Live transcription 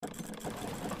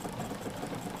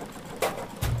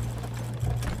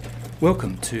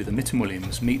Welcome to the Mitten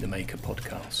Williams Meet the Maker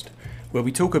podcast, where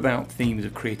we talk about themes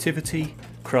of creativity,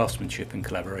 craftsmanship and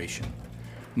collaboration.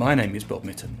 My name is Bob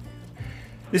Mitten.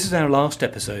 This is our last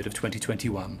episode of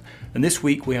 2021, and this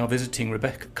week we are visiting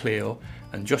Rebecca Cleal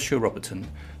and Joshua Robertson,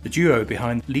 the duo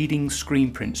behind leading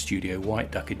screen print studio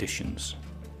White Duck Editions.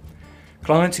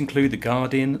 Clients include The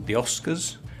Guardian, the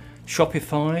Oscars,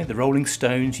 Shopify, the Rolling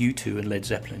Stones, U2 and Led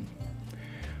Zeppelin.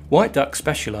 White Duck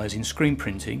specialise in screen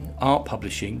printing, art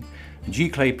publishing and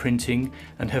giclée printing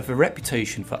and have a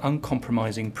reputation for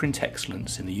uncompromising print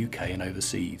excellence in the UK and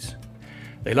overseas.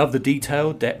 They love the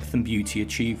detail, depth and beauty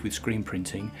achieved with screen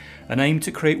printing and aim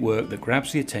to create work that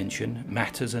grabs the attention,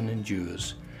 matters and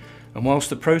endures. And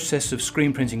whilst the process of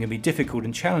screen printing can be difficult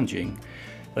and challenging,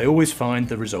 they always find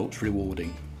the results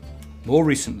rewarding. More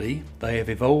recently, they have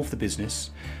evolved the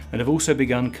business and have also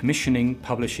begun commissioning,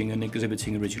 publishing and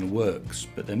exhibiting original works,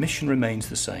 but their mission remains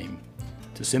the same: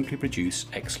 to simply produce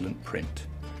excellent print.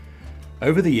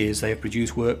 Over the years they have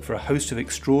produced work for a host of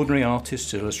extraordinary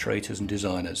artists, illustrators and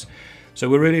designers, so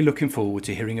we're really looking forward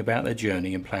to hearing about their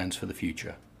journey and plans for the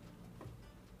future.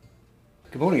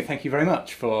 Good morning, thank you very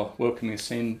much for welcoming us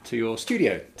into your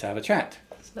studio to have a chat.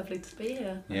 It's lovely to be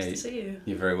here. Nice to see you.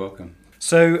 You're very welcome.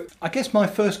 So I guess my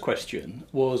first question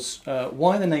was,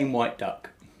 why the name White Duck?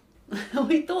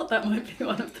 We thought that might be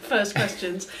one of the first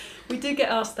questions. We do get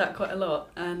asked that quite a lot,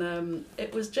 and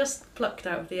it was just plucked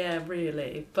out of the air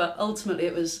really, but ultimately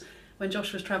it was when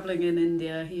Josh was travelling in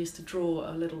India. He used to draw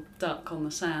a little duck on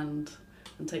the sand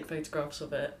and take photographs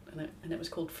of it, and it was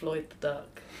called Floyd the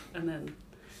Duck, and then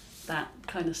that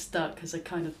kind of stuck as a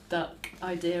kind of duck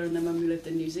idea. And then when we lived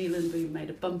in New Zealand, we made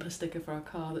a bumper sticker for our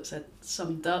car that said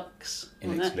 "Some Ducks"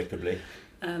 Inexplicably.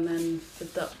 And then the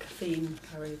duck theme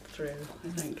carried through, I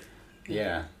think.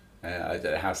 Yeah. I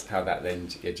don't know how that then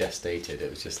gestated. It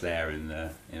was just there in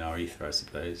our ether, I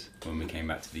suppose, when we came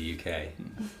back to the UK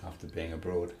after being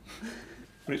abroad.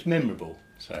 Well, it's memorable,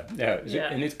 so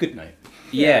and it's a good name.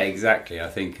 Yeah, exactly. I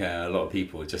think a lot of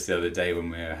people, just the other day when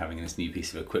we were having this new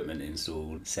piece of equipment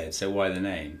installed, said, so why the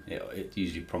name? It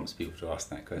usually prompts people to ask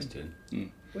that question.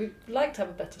 We'd like to have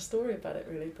a better story about it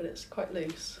really, but it's quite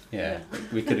loose. Yeah.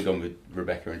 We could have gone with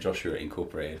Rebecca and Joshua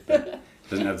Incorporated, but it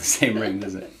doesn't have the same ring,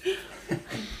 does it?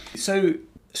 So,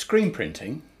 screen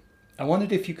printing, I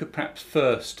wondered if you could perhaps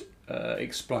first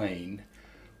explain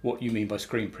what you mean by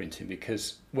screen printing,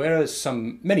 because whereas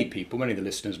many of the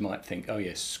listeners might think, oh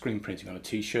yes, screen printing on a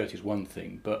t-shirt is one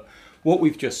thing, but what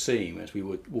we've just seen as we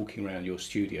were walking around your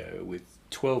studio with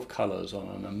 12 colours on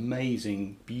an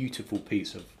amazing, beautiful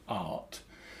piece of art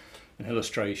and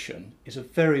illustration is a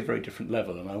very, very different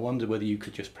level, and I wonder whether you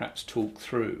could just perhaps talk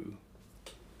through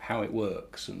how it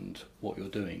works and what you're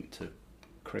doing to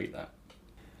create that.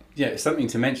 Yeah, something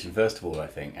to mention first of all, I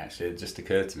think, actually, it just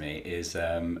occurred to me, is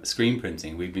screen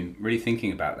printing. We've been really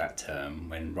thinking about that term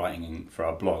when writing for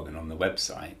our blog and on the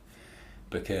website,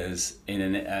 because in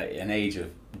an age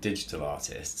of digital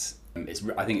artists,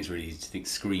 I think it's really easy to think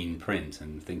screen print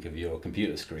and think of your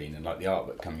computer screen and like the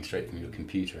artwork coming straight from your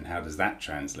computer, and how does that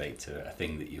translate to a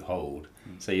thing that you hold.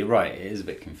 So you're right, it is a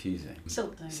bit confusing.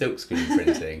 Silk screen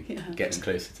printing gets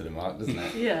closer to the mark, doesn't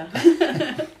it?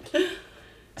 Yeah.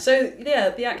 So yeah,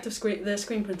 the act of the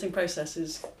screen printing process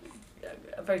is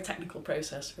a very technical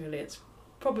process really. It's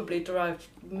probably derived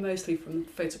mostly from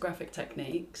photographic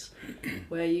techniques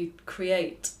where you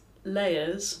create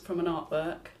layers from an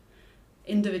artwork,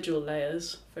 individual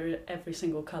layers for every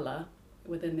single colour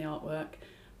within the artwork,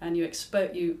 and you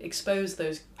expose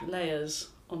those layers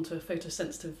onto a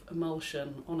photosensitive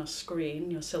emulsion on a screen,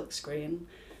 your silk screen,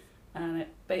 and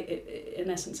in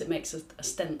essence it makes a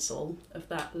stencil of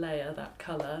that layer, that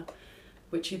colour,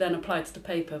 which you then apply to the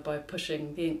paper by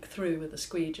pushing the ink through with a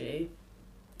squeegee.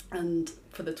 And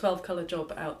for the 12 colour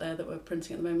job out there that we're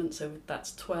printing at the moment, so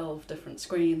that's 12 different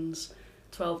screens,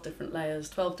 12 different layers,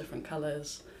 12 different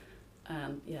colours,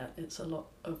 and yeah, it's a lot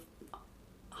of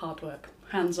hard work,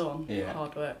 hands-on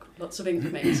hard work, lots of ink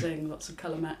mixing, lots of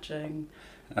colour matching.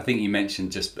 I think you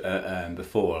mentioned just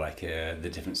before, like the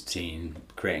difference between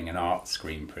creating an art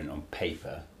screen print on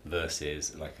paper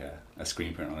versus like a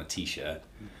screen print on a t-shirt.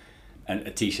 And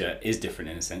a t-shirt is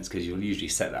different in a sense because you'll usually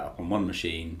set that up on one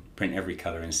machine, print every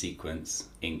colour in sequence,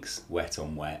 inks wet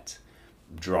on wet,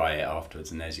 dry it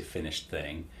afterwards, and there's your finished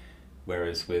thing.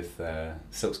 Whereas with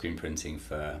silkscreen printing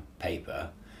for paper,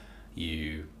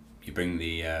 you bring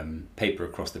the paper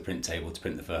across the print table to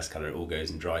print the first colour, it all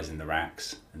goes and dries in the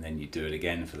racks, and then you do it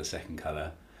again for the second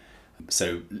colour.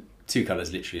 So 2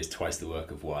 colours literally is twice the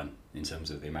work of one in terms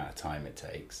of the amount of time it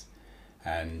takes.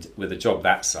 And with a job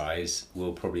that size,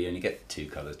 we'll probably only get 2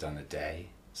 colours done a day,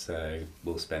 so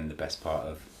we'll spend the best part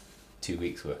of 2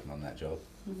 weeks working on that job.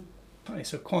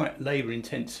 It's a quite labour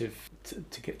intensive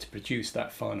to get to produce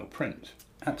that final print.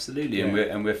 Absolutely, Yeah.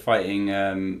 and we're fighting.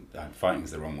 Fighting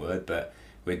is the wrong word, but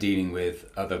we're dealing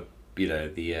with other.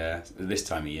 This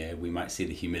time of year, we might see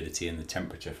the humidity and the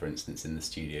temperature, for instance, in the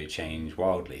studio change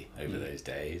wildly over those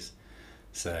days.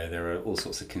 So there are all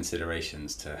sorts of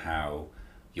considerations to how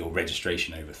your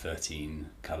registration over 13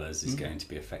 colours is going to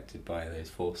be affected by those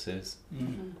forces.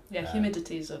 Yeah,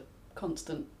 humidity is a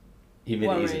constant.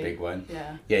 Humidity is a Worry. big one.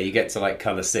 Yeah. Yeah, you get to like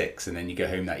colour 6 and then you go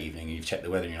home that evening and you've checked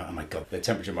the weather and you're like, oh my god, the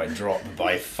temperature might drop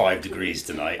by 5 degrees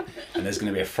tonight and there's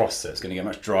going to be a frost, so it's going to get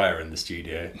much drier in the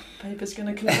studio. Paper's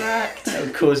going to contract. That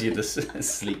would cause you to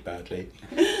sleep badly.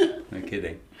 No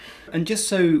kidding. And just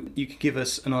so you could give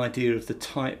us an idea of the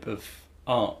type of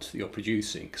art that you're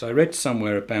producing, because I read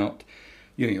somewhere about,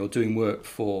 you're doing work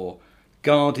for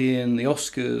Guardian, the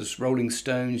Oscars, Rolling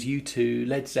Stones, U2,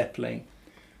 Led Zeppelin,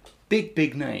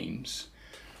 big names.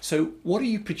 So what are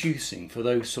you producing for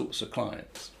those sorts of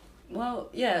clients? Well,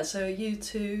 yeah, so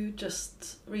U2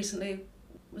 just recently,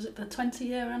 was it the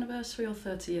 20-year anniversary or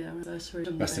 30-year anniversary?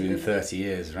 Must have been 30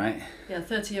 years, right? Yeah,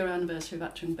 30-year anniversary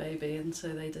of Achtung Baby, and so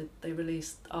they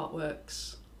released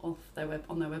artworks on their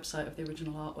website of the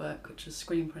original artwork, which was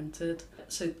screen printed.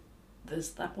 So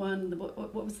there's that one.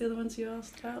 What was the other ones you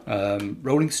asked about?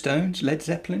 Rolling Stones, Led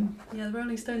Zeppelin. Yeah, the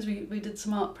Rolling Stones. We did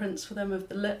some art prints for them of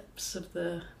the lips of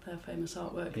their famous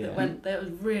artwork. Yeah. That was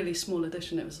a really small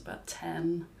edition. It was about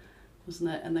 10, wasn't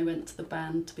it? And they went to the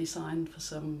band to be signed for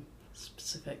some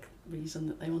specific reason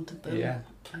that they wanted them. Yeah.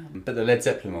 But the Led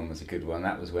Zeppelin one was a good one.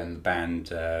 That was when the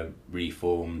band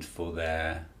reformed for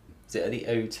their... Is it at the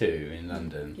O2 in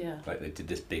London? Yeah. Like they did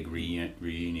this big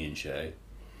reunion show.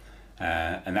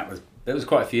 And that was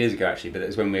quite a few years ago actually, but it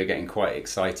was when we were getting quite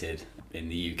excited in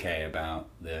the UK about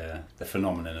the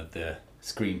phenomenon of the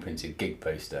screen printed gig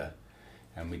poster,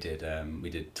 and we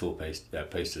did tour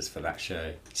posters for that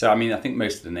show. So I mean, I think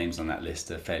most of the names on that list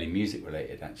are fairly music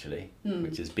related actually,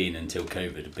 which has been until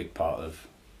COVID a big part of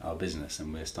our business,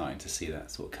 and we're starting to see that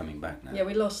sort of coming back now. Yeah,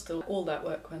 we lost all that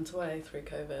work went away through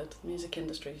COVID. The music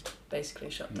industry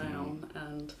basically shut down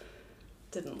and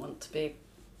didn't want to be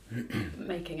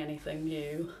making anything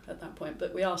new at that point,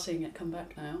 but we are seeing it come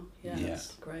back now. Yeah,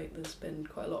 it's great. There's been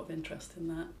quite a lot of interest in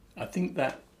that. I think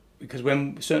that because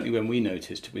certainly when we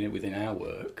noticed within our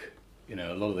work, a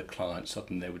lot of the clients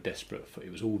suddenly they were desperate for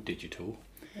it was all digital,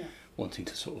 wanting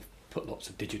to sort of put lots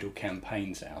of digital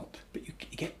campaigns out, but you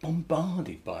get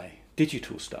bombarded by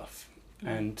digital stuff.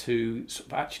 And to sort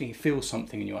of actually feel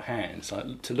something in your hands,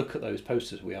 like to look at those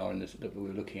posters that we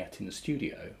were looking at in the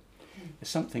studio, there's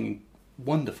something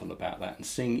wonderful about that. And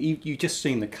seeing you just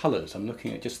seeing the colours, I'm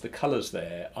looking at just the colours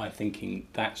there, I'm thinking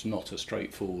that's not a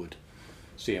straightforward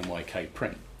CMYK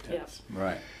print. Yeah.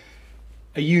 Right.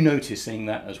 Are you noticing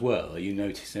that as well? Are you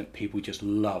noticing that people just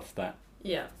love that?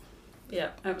 Yeah,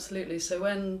 absolutely. So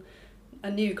when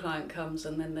a new client comes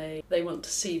and then they want to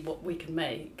see what we can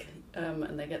make,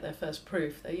 and they get their first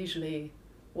proof, they're usually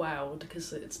wowed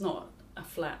because it's not a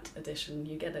flat edition.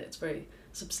 You get it, it's very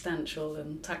substantial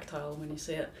and tactile when you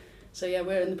see it. So yeah,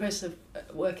 we're in the process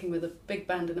of working with a big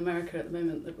band in America at the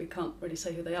moment that we can't really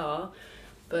say who they are,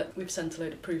 but we've sent a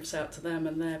load of proofs out to them,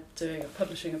 and they're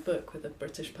publishing a book with a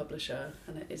British publisher,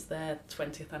 and it is their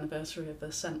 20th anniversary of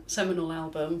the seminal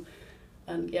album.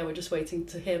 And yeah, we're just waiting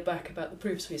to hear back about the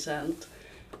proofs we sent.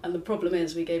 And the problem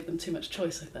is we gave them too much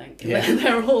choice, I think. Yeah.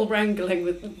 They're all wrangling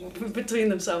between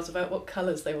themselves about what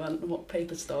colours they want and what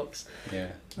paper stocks.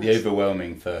 Yeah. The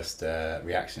overwhelming first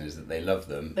reaction is that they love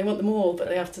them. They want them all, but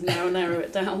they have to narrow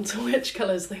it down to which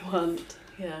colours they want.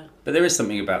 Yeah. But there is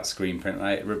something about screen print.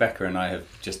 Like Rebecca and I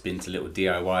have just been to little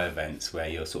DIY events where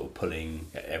you're sort of pulling.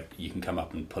 You can come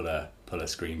up and pull a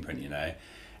screen print,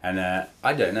 And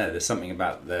I don't know. There's something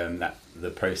about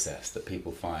the process that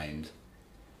people find.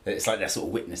 It's like they're sort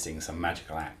of witnessing some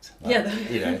magical act.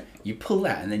 Like, you pull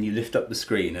that and then you lift up the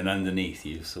screen, and underneath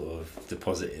you've sort of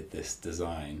deposited this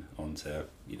design onto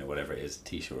whatever it is, a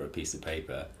t-shirt or a piece of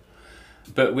paper.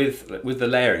 But with the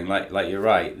layering, like you're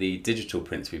right, the digital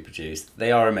prints we produce,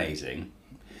 they are amazing.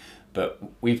 But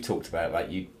we've talked about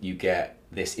like you get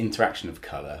this interaction of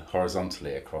colour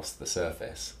horizontally across the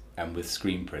surface. And with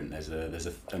screen print, there's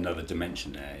another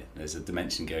dimension there. There's a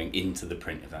dimension going into the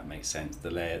print, if that makes sense.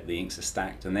 The inks are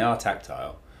stacked, and they are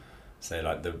tactile. So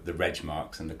like the reg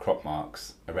marks and the crop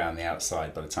marks around the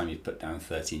outside, by the time you've put down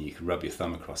 13, you can rub your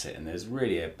thumb across it, and there's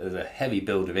really there's a heavy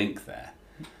build of ink there.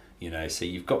 So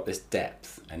you've got this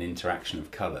depth and interaction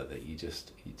of colour that you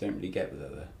don't really get with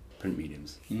other print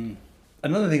mediums. Mm.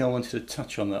 Another thing I wanted to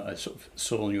touch on that I sort of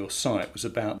saw on your site was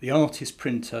about the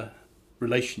artist-printer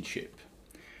relationship.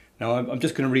 Now, I'm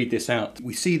just going to read this out.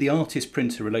 We see the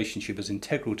artist-printer relationship as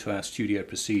integral to our studio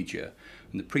procedure,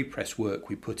 and the pre-press work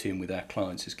we put in with our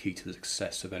clients is key to the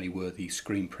success of any worthy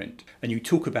screen print. And you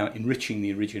talk about enriching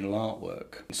the original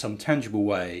artwork in some tangible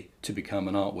way to become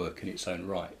an artwork in its own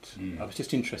right. I was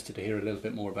just interested to hear a little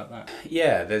bit more about that.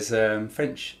 Yeah, there's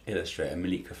French illustrator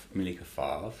Malika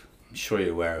Favre. I'm sure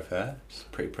you're aware of her. She's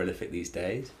pretty prolific these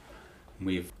days.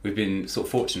 We've been sort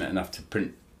of fortunate enough to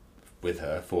print with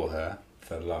her, for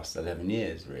the last 11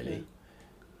 years, really.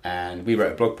 And we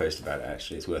wrote a blog post about it,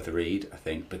 actually. It's worth a read, I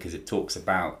think, because it talks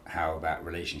about how that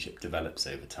relationship develops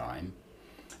over time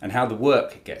and how the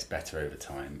work gets better over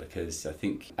time, because I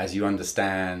think as you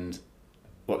understand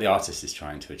what the artist is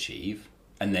trying to achieve,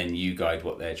 and then you guide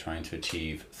what they're trying to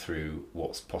achieve through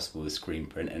what's possible with screen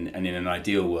print, and in an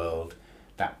ideal world,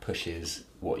 that pushes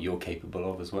what you're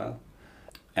capable of as well.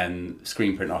 And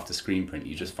screen print after screen print,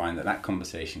 you just find that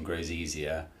conversation grows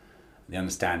easier, the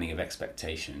understanding of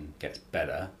expectation gets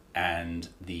better, and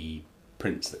the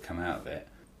prints that come out of it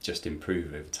just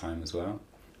improve over time as well.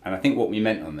 And I think what we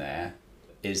meant on there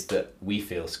is that we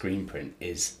feel screen print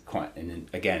is quite, and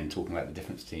again, talking about the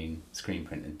difference between screen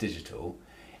print and digital,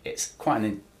 it's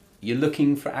quite you're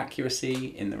looking for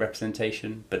accuracy in the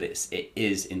representation, but it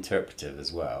is interpretive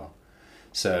as well.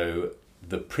 So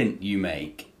the print you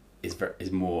make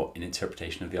is more an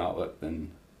interpretation of the artwork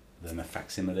than a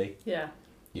facsimile. Yeah.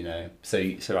 You know, so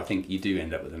I think you do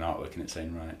end up with an artwork in its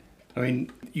own right. I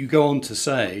mean, you go on to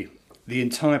say, the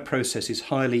entire process is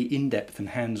highly in-depth and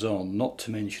hands-on, not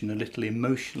to mention a little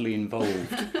emotionally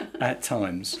involved at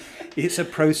times. It's a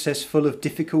process full of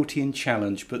difficulty and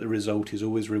challenge, but the result is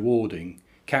always rewarding,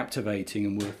 captivating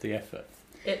and worth the effort.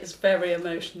 It's very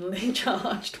emotionally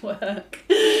charged work.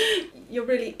 You're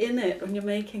really in it when you're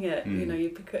making it. You know,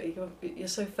 you're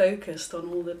so focused on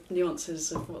all the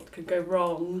nuances of what could go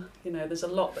wrong. You know, there's a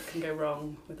lot that can go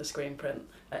wrong with a screen print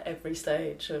at every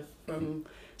stage from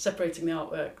separating the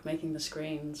artwork, making the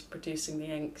screens, producing the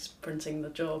inks, printing the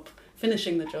job,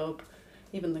 finishing the job.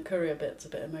 Even the courier bit's a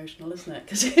bit emotional, isn't it?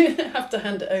 Because you have to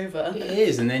hand it over. It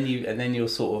is, and then you're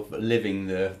sort of living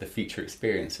the future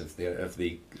experience of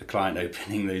the client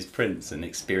opening those prints and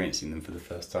experiencing them for the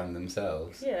first time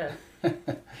themselves. Yeah.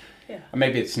 Yeah. And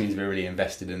maybe it just means we're really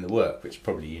invested in the work, which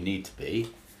probably you need to be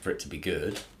for it to be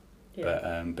good.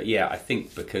 Yeah. But yeah, I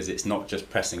think because it's not just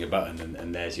pressing a button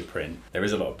and there's your print. There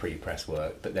is a lot of pre-press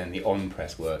work, but then the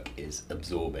on-press work is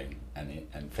absorbing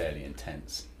and fairly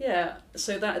intense. Yeah,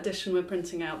 so that edition we're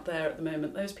printing out there at the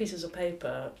moment, those pieces of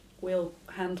paper, we'll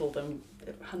handle them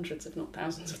hundreds if not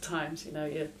thousands of times. You know,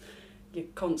 you're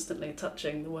constantly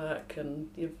touching the work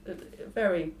and you're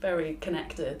very, very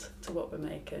connected to what we're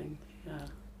making. Yeah.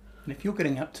 And if you're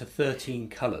getting up to 13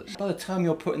 colours, by the time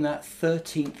you're putting that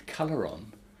 13th colour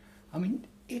on, I mean,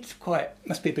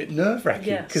 must be a bit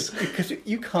nerve-wracking because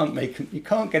you can't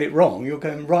get it wrong. You're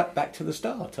going right back to the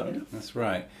start, aren't you? That's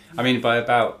right. I mean, by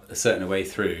about a certain way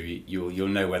through, you'll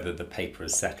know whether the paper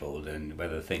is settled and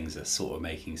whether things are sort of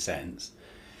making sense.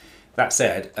 That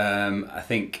said, I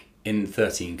think in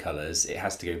 13 colours, it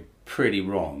has to go pretty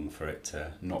wrong for it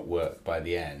to not work by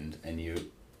the end. And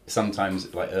you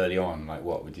sometimes, like early on, like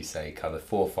what would you say, colour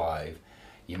 4 or 5,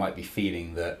 you might be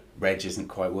feeling that reg isn't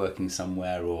quite working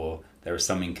somewhere, or there are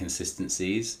some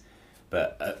inconsistencies.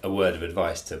 But a word of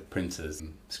advice to printers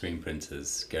and screen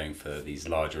printers going for these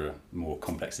larger, more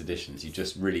complex editions, you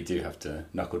just really do have to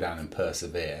knuckle down and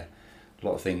persevere. A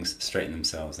lot of things straighten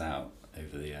themselves out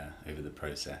over the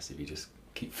process if you just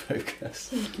keep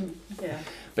focused. Yeah.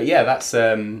 But yeah, that's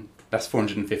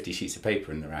 450 sheets of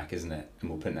paper in the rack, isn't it? And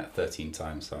we'll print that 13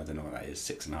 times, so I don't know what that is,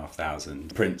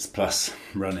 6,500 prints plus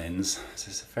run-ins. So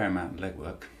it's a fair amount of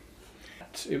legwork.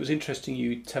 It was interesting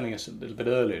you telling us a little bit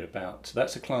earlier about,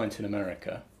 that's a client in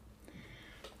America,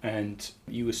 and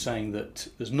you were saying that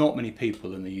there's not many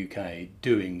people in the UK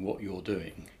doing what you're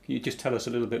doing. Can you just tell us a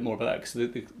little bit more about that?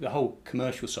 Because the whole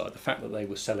commercial side, the fact that they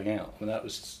were selling out, I mean, that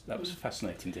was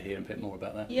fascinating to hear a bit more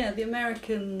about that. Yeah, the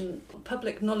American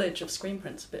public knowledge of screen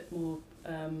print's a bit more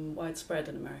widespread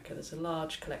in America. There's a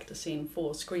large collector scene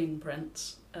for screen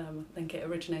prints. I think it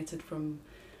originated from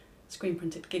screen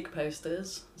printed gig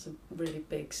posters. There's a really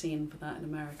big scene for that in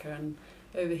America, and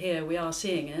over here we are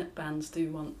seeing it. Bands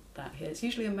do want that here. It's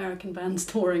usually American bands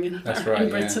touring in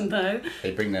Britain though.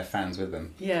 They bring their fans with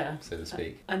them, so to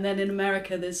speak. And then in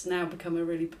America there's now become a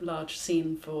really large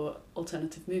scene for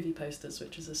alternative movie posters,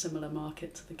 which is a similar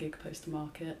market to the gig poster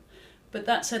market. But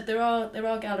that said, there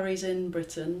are galleries in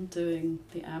Britain doing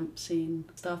the AMP scene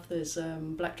stuff. There's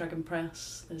Black Dragon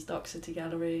Press, there's Dark City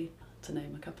Gallery, to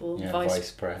name a couple. Yeah, Vice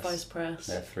Press. Vice Press.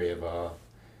 They're 3 of our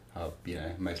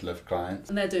most loved clients.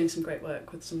 And they're doing some great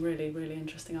work with some really, really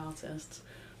interesting artists.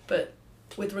 But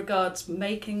with regards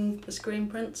making the screen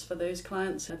prints for those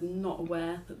clients, I'm not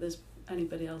aware that there's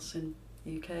anybody else in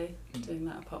the UK doing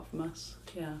that apart from us.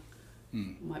 Yeah,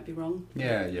 might be wrong.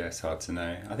 Yeah, it's hard to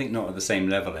know. I think not at the same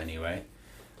level anyway.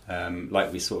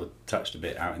 Like we sort of touched a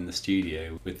bit out in the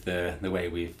studio, with the way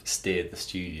we've steered the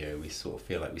studio, we sort of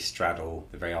feel like we straddle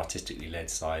the very artistically led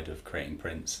side of creating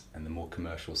prints and the more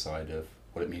commercial side of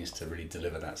what it means to really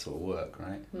deliver that sort of work,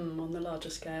 right? On the larger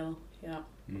scale, yeah.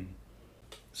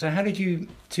 So how did you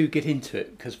two get into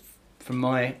it? Because from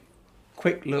my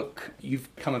quick look,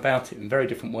 you've come about it in very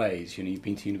different ways. You know, you've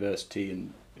been to university,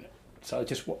 and so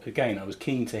I was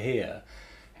keen to hear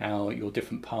how your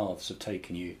different paths have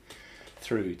taken you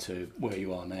through to where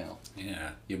you are now.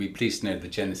 Yeah, you'll be pleased to know the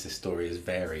genesis story is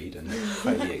varied and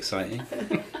highly exciting.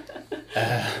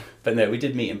 But no, we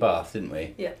did meet in Bath, didn't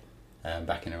we? Yeah.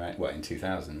 Back in around, in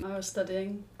 2000? I was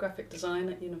studying graphic design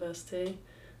at university,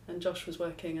 and Josh was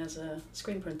working as a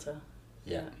screen printer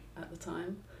at the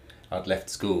time. I'd left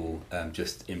school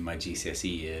just in my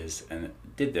GCSE years and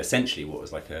did essentially what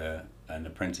was like an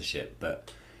apprenticeship,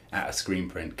 but at a screen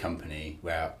print company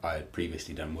where I had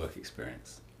previously done work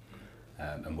experience,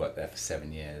 and worked there for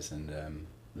 7 years, and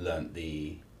learnt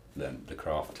the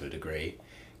craft to a degree.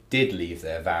 Did leave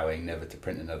there vowing never to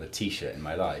print another T-shirt in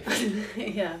my life.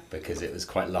 Yeah. Because it was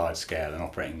quite large scale and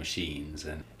operating machines,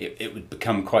 and it would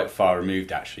become quite far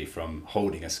removed actually from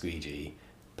holding a squeegee,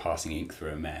 passing ink through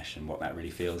a mesh, and what that really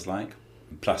feels like.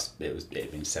 And plus it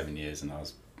had been 7 years and I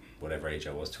was whatever age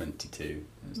I was, 22.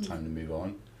 It was time to move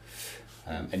on.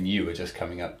 And you were just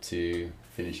coming up to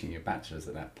finishing your bachelor's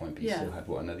at that point, but you still had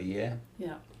another year?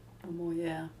 Yeah, one more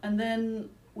year. And then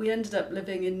we ended up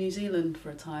living in New Zealand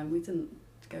for a time. We didn't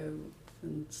go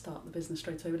and start the business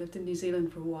straight away. We lived in New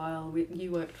Zealand for a while.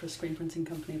 You worked for a screen printing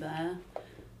company there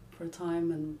for a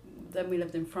time, and then we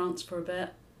lived in France for a bit.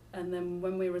 And then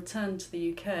when we returned to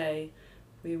the UK,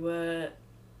 we were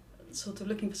sort of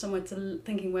looking for somewhere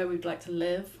thinking where we'd like to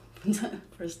live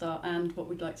for a start, and what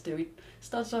we'd like to do. We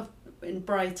started off in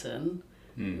Brighton.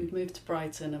 We'd moved to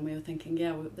Brighton, and we were thinking,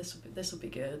 this will be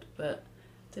good, but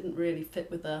didn't really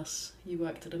fit with us. You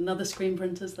worked at another screen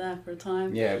printers there for a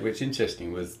time. Yeah, which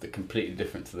interesting was completely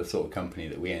different to the sort of company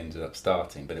that we ended up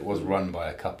starting, but it was run by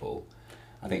a couple.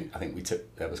 I think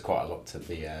there was quite a lot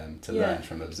to learn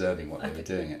from observing what they were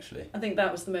doing, actually. I think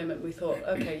that was the moment we thought,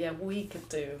 okay, we could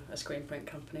do a screen print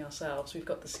company ourselves. We've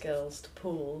got the skills to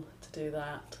pool to do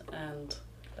that, and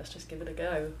let's just give it a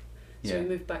go. So we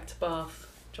moved back to Bath.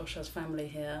 Josh has family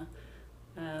here,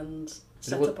 and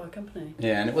set up our company.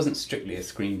 Yeah, and it wasn't strictly a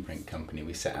screen print company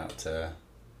we set out to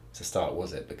start,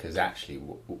 was it? Because actually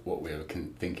what we were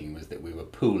thinking was that we were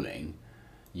pooling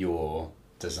your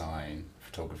design,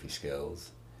 photography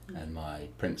skills and my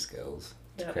print skills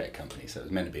to create a company. So it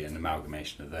was meant to be an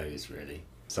amalgamation of those, really.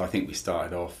 So I think we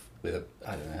started off with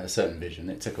a certain vision.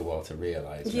 It took a while to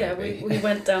realise. Yeah, we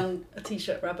went down a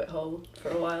T-shirt rabbit hole for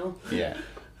a while. Yeah.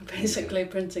 Basically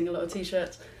printing a lot of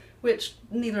T-shirts, which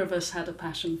neither of us had a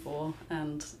passion for,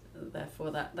 and therefore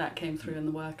that came through in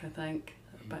the work, I think,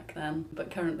 back then.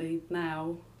 But currently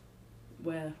now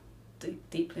we're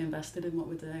deeply invested in what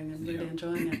we're doing and really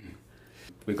enjoying it.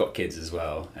 We've got kids as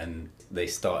well, and they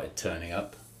started turning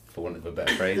up, for want of a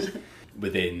better phrase,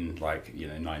 within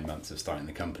 9 months of starting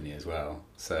the company as well.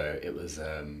 So it was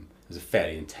a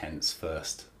fairly intense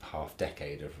first half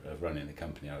decade of running the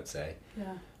company, I would say.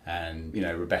 Yeah. And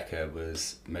Rebecca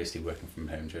was mostly working from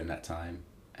home during that time,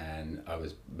 and I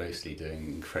was mostly doing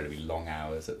incredibly long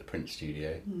hours at the print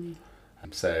studio.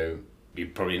 So you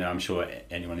probably know, I'm sure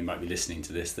anyone who might be listening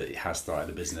to this that has started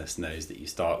a business knows that you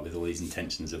start with all these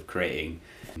intentions of creating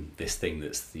this thing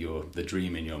that's the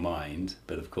dream in your mind,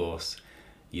 but of course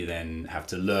you then have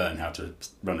to learn how to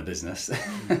run a business.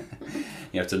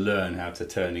 You have to learn how to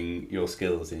turning your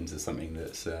skills into something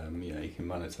that's you can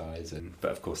monetize,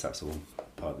 but of course that's all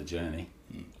part of the journey.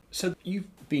 So you've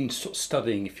been sort of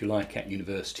studying, if you like, at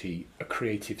university, a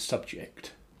creative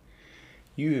subject.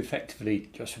 You effectively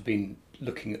just have been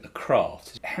looking at the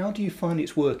craft. How do you find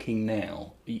it's working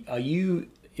now? Are you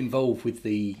involved with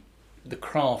the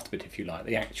craft bit, if you like,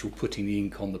 the actual putting the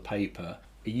ink on the paper?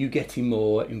 Are you getting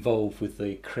more involved with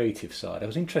the creative side? I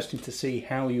was interested to see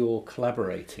how you're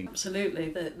collaborating.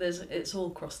 Absolutely, it's all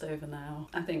crossed over now.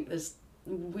 I think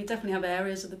we definitely have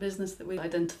areas of the business that we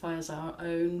identify as our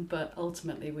own, but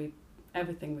ultimately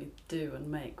everything we do and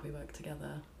make, we work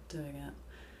together doing it.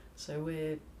 So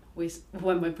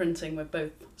when we're printing, we're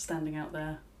both standing out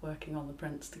there working on the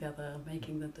prints together,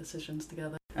 making the decisions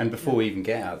together. And before we even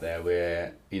get out there,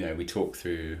 we talk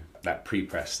through that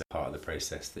pre-press part of the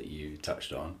process that you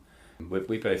touched on.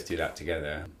 We both do that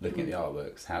together, looking at the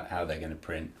artworks, how they're going to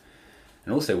print,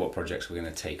 And also what projects we're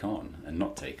going to take on and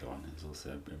not take on is also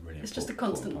a really important. It's just a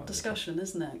constant discussion,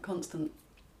 isn't it?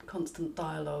 Constant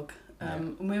dialogue.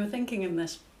 And we were thinking in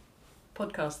this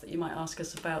podcast that you might ask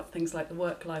us about things like the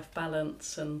work-life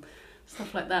balance and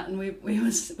stuff like that. And we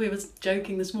was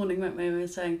joking this morning, weren't we? We were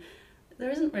saying there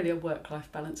isn't really a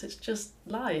work-life balance. It's just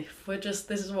life. This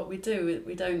is what we do.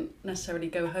 We don't necessarily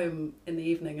go home in the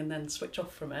evening and then switch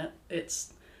off from it.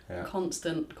 It's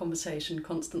constant conversation,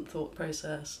 constant thought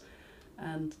process,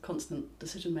 and constant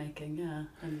decision making.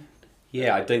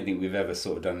 Yeah, I don't think we've ever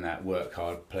sort of done that work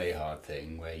hard, play hard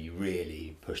thing where you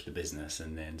really push the business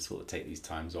and then sort of take these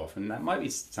times off. And that might be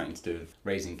something to do with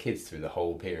raising kids through the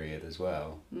whole period as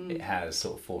well. It has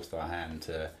sort of forced our hand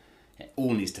to, it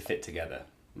all needs to fit together,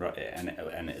 right? And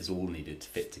it has all needed to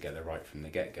fit together right from the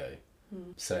get-go.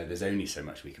 So there's only so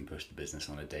much we can push the business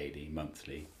on a daily,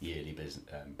 monthly, yearly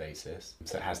basis.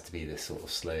 So it has to be this sort of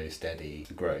slow, steady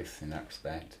growth in that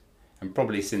respect. And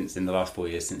probably in the last 4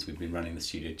 years since we've been running the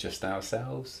studio just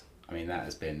ourselves, I mean, that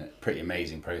has been a pretty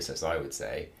amazing process, I would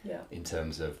say, in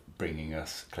terms of bringing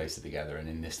us closer together and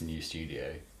in this new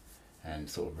studio and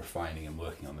sort of refining and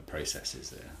working on the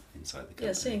processes inside the company.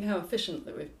 Yeah, seeing how efficient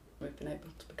that we've been able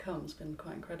to become has been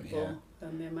quite incredible,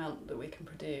 and the amount that we can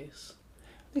produce.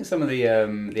 I think some of the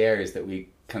areas that we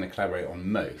kind of collaborate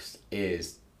on most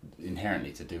is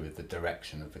inherently to do with the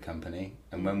direction of the company.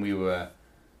 And when we were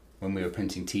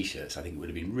printing t-shirts, I think it would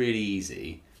have been really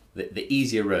easy. The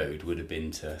easier road would have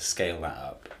been to scale that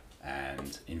up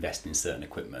and invest in certain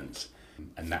equipment,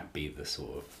 and that be the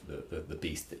sort of the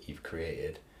beast that you've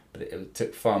created. But it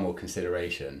took far more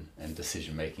consideration and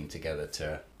decision making together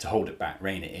to hold it back,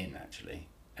 rein it in actually,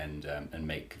 and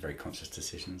make very conscious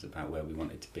decisions about where we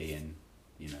wanted to be in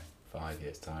 5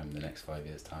 years' time, the next 5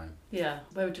 years' time. Yeah,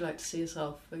 where would you like to see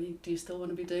yourself? Do you still want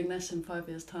to be doing this in 5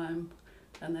 years' time?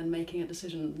 And then making a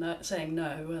decision, saying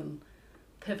no and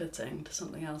pivoting to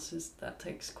something else, that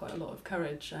takes quite a lot of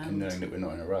courage. And knowing that we're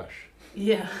not in a rush.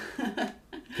 Yeah.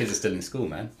 Kids are still in school,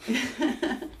 man.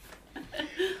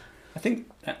 I think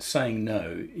that saying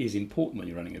no is important when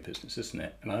you're running a business, isn't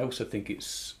it? And I also think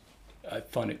I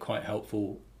find it quite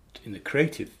helpful in the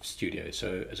creative studio.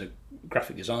 So as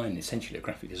essentially a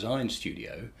graphic design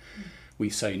studio, we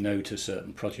say no to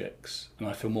certain projects, and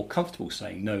I feel more comfortable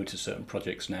saying no to certain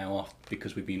projects now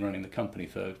because we've been running the company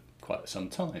for quite some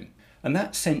time. And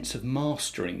that sense of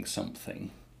mastering something,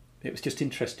 it was just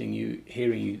interesting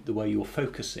hearing the way you're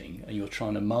focusing and you're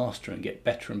trying to master and get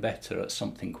better and better at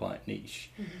something quite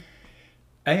niche.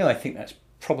 I think that's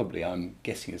probably, I'm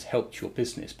guessing, has helped your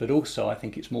business, but also I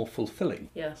think it's more fulfilling.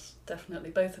 Yes, definitely,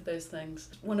 both of those things.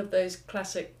 One of those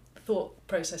classic thought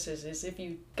processes is if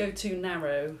you go too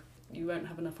narrow, you won't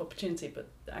have enough opportunity, but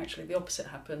actually the opposite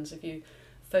happens. If you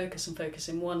focus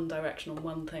in one direction on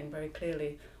one thing very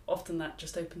clearly, often that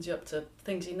just opens you up to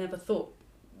things you never thought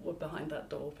were behind that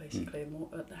door, basically, and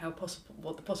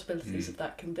what the possibilities of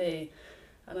that can be.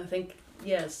 And I think,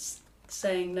 yes,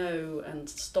 saying no and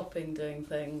stopping doing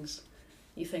things,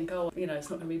 you think, it's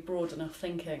not going to be broad enough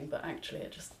thinking, but actually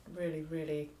it just really,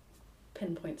 really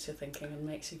pinpoints your thinking and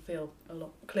makes you feel a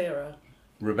lot clearer.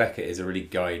 Rebecca is a really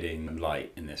guiding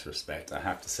light in this respect, I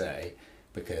have to say,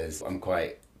 because I'm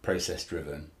quite process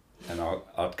driven, and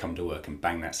I'd come to work and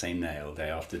bang that same nail day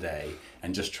after day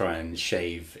and just try and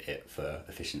shave it for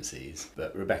efficiencies.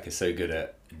 But Rebecca's so good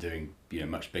at doing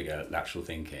much bigger lateral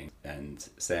thinking and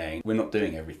saying we're not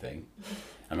doing everything.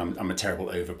 And I'm a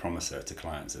terrible over-promiser to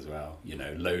clients as well,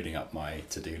 loading up my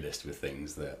to-do list with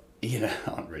things that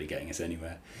aren't really getting us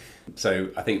anywhere. So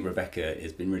I think Rebecca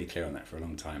has been really clear on that for a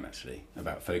long time, actually,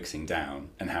 about focusing down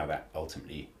and how that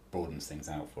ultimately broadens things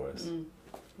out for us.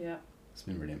 Yeah. It's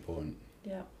been really important.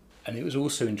 Yeah. And it was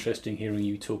also interesting hearing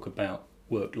you talk about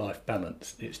work-life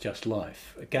balance. It's just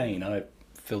life. Again, I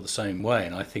feel the same way,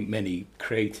 and I think many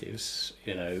creatives,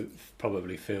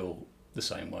 probably feel the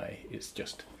same way. It's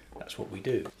just, that's what we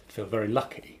do. I feel very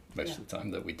lucky most of the time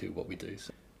that we do what we do.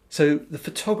 So the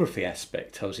photography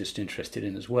aspect I was just interested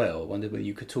in as well. I wondered whether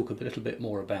you could talk a little bit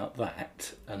more about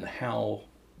that and how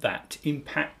that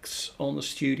impacts on the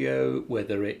studio,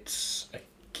 whether it's a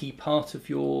key part of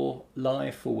your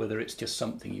life or whether it's just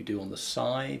something you do on the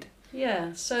side.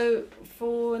 Yeah, so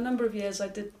for a number of years I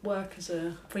did work as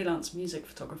a freelance music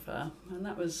photographer, and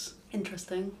that was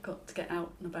interesting. Got to get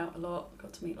out and about a lot,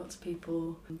 got to meet lots of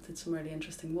people, did some really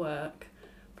interesting work.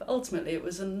 But ultimately it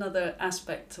was another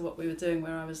aspect to what we were doing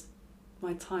where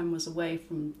my time was away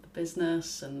from the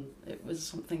business, and it was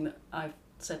something that I've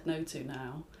said no to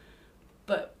now.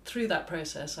 But through that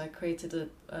process I created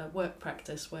a work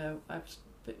practice where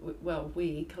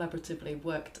we collaboratively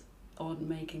worked on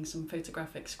making some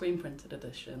photographic screen printed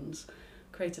editions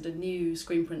created a new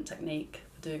screen print technique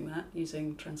for doing that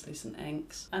using translucent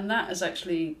inks, and that has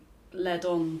actually led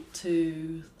on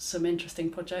to some interesting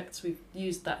projects. We've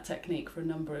used that technique for a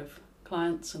number of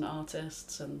clients and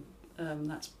artists, and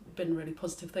that's been a really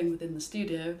positive thing within the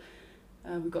studio.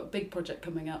 We've got a big project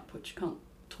coming up which I can't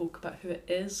talk about who it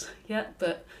is yet,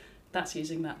 but that's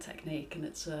using that technique, and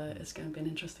it's going to be an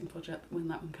interesting project when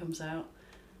that one comes out.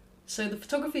 So the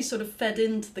photography sort of fed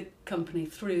into the company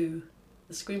through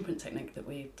the screen print technique that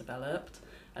we developed,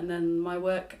 and then my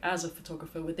work as a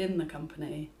photographer within the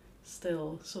company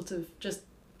still sort of just,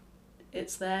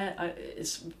 it's there.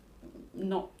 It's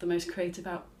not the most creative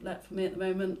outlet for me at the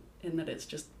moment, in that it's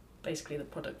just basically the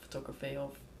product photography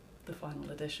of the final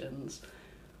editions.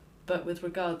 But with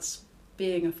regards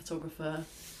being a photographer,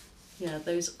 yeah,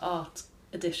 those art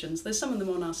editions, there's some of them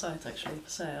on our site actually for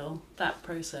sale. That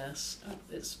process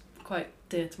is quite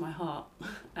dear to my heart,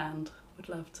 and would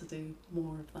love to do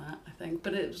more of that, I think.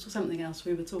 But it was something else.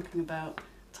 We were talking about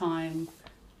time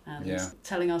and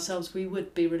telling ourselves we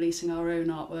would be releasing our own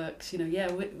artworks. You know,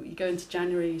 you go into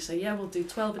January, you say, we'll do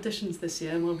 12 editions this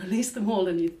year and we'll release them all,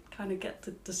 and you kind of get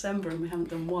to December and we haven't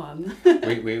done one.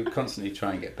 we constantly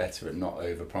try and get better at not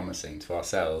over-promising to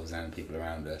ourselves and people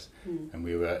around us. And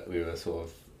we were sort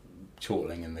of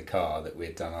chortling in the car that we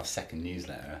had done our second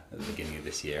newsletter at the beginning of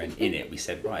this year, and in it we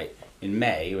said, right, in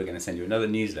May we're going to send you another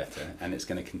newsletter and it's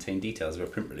going to contain details of a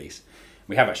print release.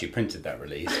 We have actually printed that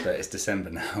release, but it's December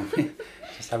now. We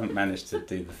just haven't managed to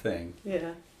do the thing.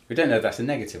 Yeah. We don't know if that's a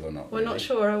negative or not. We're not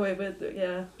sure, are we? But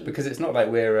yeah. Because it's not like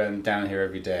we're down here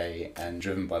every day and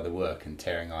driven by the work and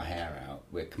tearing our hair out.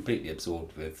 We're completely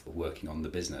absorbed with working on the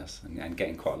business and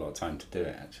getting quite a lot of time to do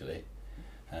it, actually.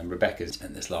 Rebecca's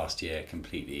spent this last year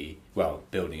completely,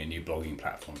 building a new blogging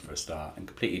platform for a start, and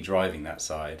completely driving that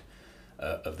side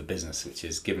of the business, which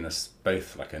has given us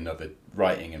both like another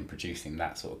writing and producing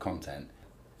that sort of content.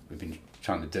 We've been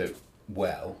trying to do it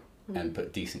well and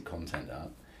put decent content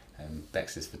up.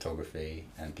 Bex's photography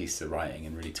and pieces of writing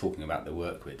and really talking about the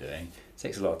work we're doing. It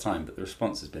takes a lot of time, but the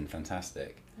response has been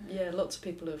fantastic. Yeah, lots of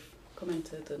people have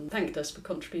commented and thanked us for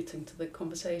contributing to the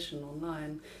conversation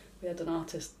online. We had an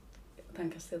artist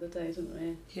thank us the other day, didn't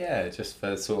we? Yeah, just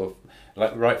for sort of,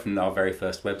 like right from our very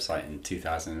first website in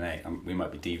 2008, we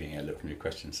might be deviating a little from your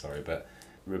question, sorry, but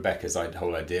Rebecca's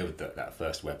whole idea with that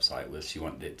first website was she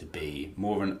wanted it to be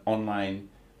more of an online,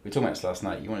 we were talking about this last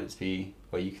night, you wanted it to be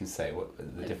where you can say what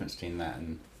the difference between that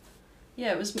and...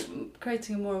 Yeah, it was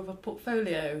creating more of a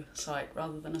portfolio site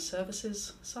rather than a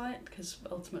services site, because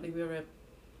ultimately we were a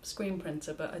screen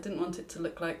printer, but I didn't want it to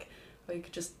look like, you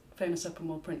could just phone us up and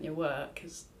we'll print your work,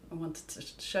 because I wanted to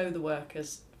show the work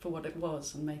as for what it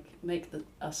was and make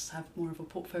us have more of a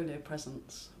portfolio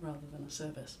presence rather than a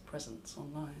service presence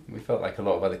online. We felt like a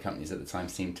lot of other companies at the time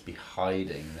seemed to be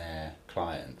hiding their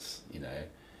clients,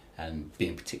 and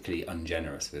being particularly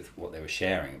ungenerous with what they were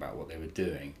sharing about what they were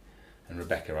doing. And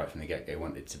Rebecca, right from the get-go,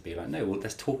 wanted to be like, no, well,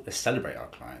 let's celebrate our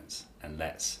clients and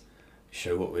let's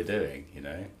show what we're doing,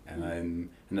 And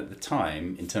at the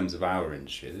time, in terms of our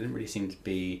industry, there didn't really seem to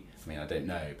be, I don't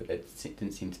know, but there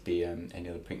didn't seem to be any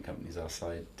other print companies our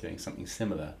side doing something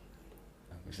similar,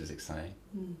 which is exciting.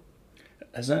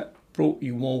 Has that brought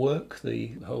you more work,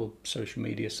 the whole social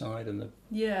media side and the...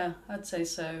 Yeah, I'd say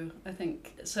so. I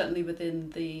think certainly within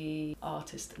the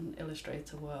artist and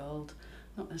illustrator world,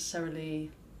 not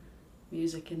necessarily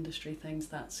music industry things,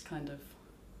 that's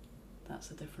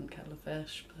a different kettle of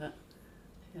fish, but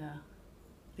yeah,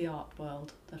 the art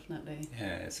world, definitely.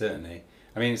 Yeah, certainly.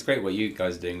 It's great what you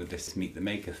guys are doing with this Meet the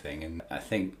Maker thing, and I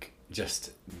think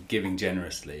just giving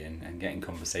generously and getting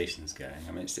conversations going.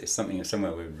 It's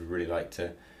somewhere we would really like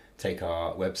to take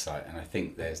our website, and I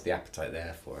think there's the appetite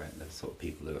there for it. There's sort of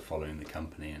people that are following the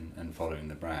company and following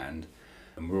the brand,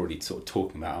 and we're already sort of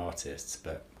talking about artists,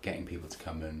 but getting people to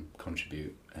come and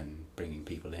contribute and bringing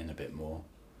people in a bit more.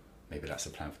 Maybe that's a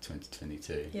plan for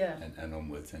 2022 and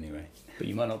onwards anyway. But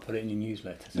you might not put it in your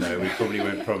newsletter. No, we probably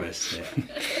won't promise.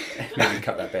 Yeah. Maybe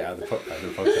cut that bit out of the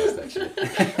podcast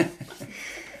actually.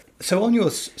 So on your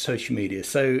social media,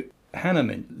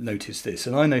 Hannah noticed this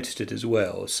and I noticed it as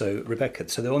well. So Rebecca,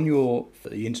 on your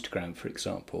Instagram, for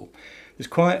example, there's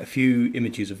quite a few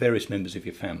images of various members of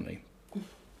your family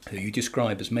who you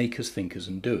describe as makers, thinkers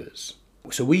and doers.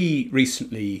 So we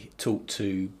recently talked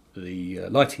to the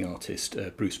lighting artist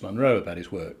Bruce Munro about his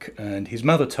work, and his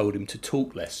mother told him to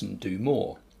talk less and do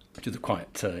more, which is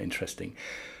quite interesting.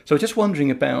 So I was just wondering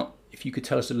about if you could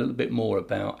tell us a little bit more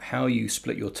about how you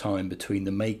split your time between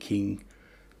the making,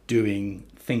 doing,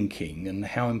 thinking, and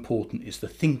how important is the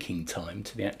thinking time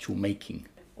to the actual making?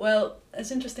 Well,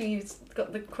 it's interesting you've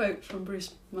got the quote from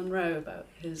Bruce Munro about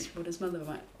what his mother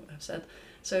might have said.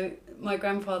 So my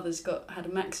grandfather's had a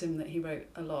maxim that he wrote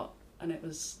a lot, and it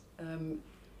was,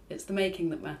 it's the making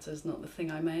that matters, not the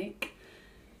thing I make.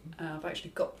 I've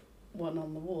actually got one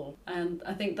on the wall, and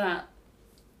I think that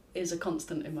is a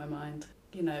constant in my mind.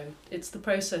 You know, it's the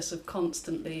process of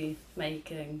constantly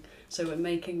making. So we're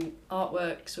making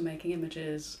artworks, we're making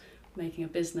images, making a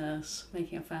business,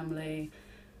 making a family.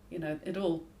 You know, it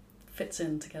all fits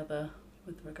in together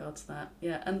with regards to that.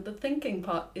 Yeah, and the thinking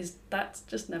part is that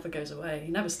just never goes away.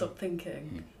 You never stop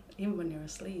thinking, even when you're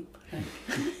asleep, I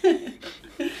think.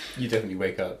 You definitely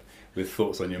wake up with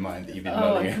thoughts on your mind that you've been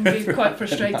mulling over. Oh, it can be quite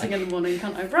frustrating in the morning,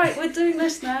 can't I? Right, we're doing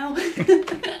this now.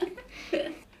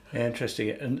 Yeah,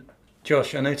 interesting. And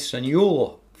Josh, I noticed on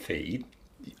your feed,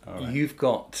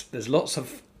 there's lots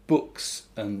of books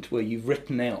and where you've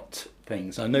written out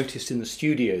things. I noticed in the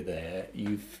studio there,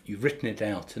 you've written it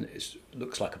out and it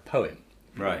looks like a poem.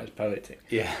 Right. It's poetic.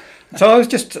 Yeah. So I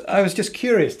was just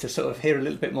curious to sort of hear a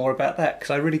little bit more about that, because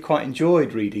I really quite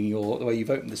enjoyed reading the way you've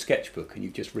opened the sketchbook and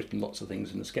you've just written lots of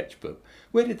things in the sketchbook.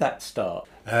 Where did that start?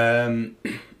 I'm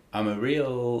a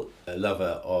real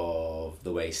lover of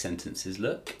the way sentences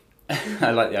look.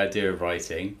 I like the idea of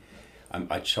writing.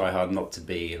 I try hard not to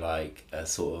be like a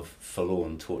sort of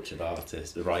forlorn, tortured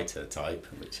artist, a writer type,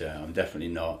 which I'm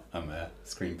definitely not. I'm a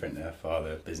screen printer,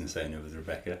 father, business owner with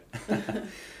Rebecca.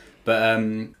 But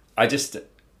I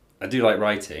do like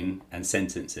writing and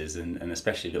sentences and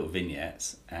especially little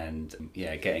vignettes, and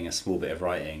getting a small bit of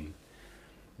writing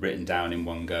written down in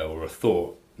one go, or a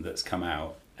thought that's come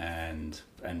out and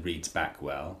reads back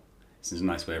well. This is a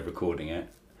nice way of recording it.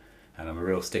 And I'm a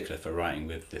real stickler for writing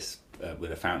with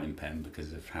a fountain pen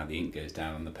because of how the ink goes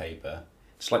down on the paper.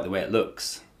 Just like the way it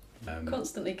looks.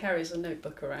 Constantly carries a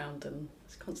notebook around and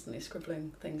is constantly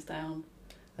scribbling things down.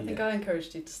 I think I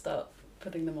encouraged you to start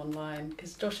putting them online,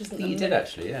 because Josh isn't. You did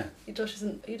actually, yeah. Josh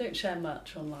isn't. You don't share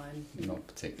much online. Not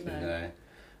particularly,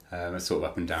 no. A sort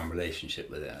of up and down relationship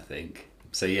with it, I think.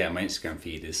 So yeah, my Instagram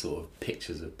feed is sort of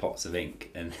pictures of pots of ink,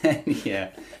 and then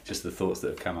just the thoughts that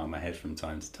have come out of my head from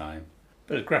time to time.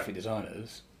 But as graphic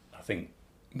designers, I think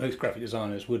most graphic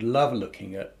designers would love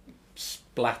looking at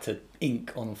splattered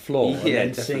ink on the floor and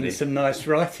then seeing some nice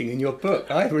writing in your book.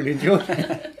 I really enjoyed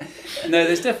it. No,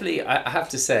 there's definitely, I have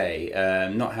to say,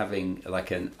 not having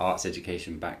like an arts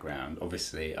education background,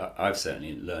 obviously I've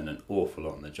certainly learned an awful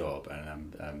lot on the job,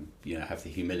 and I have the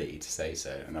humility to say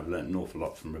so, and I've learned an awful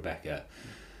lot from Rebecca,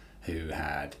 who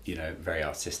had, very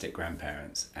artistic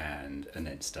grandparents and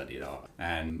then studied art.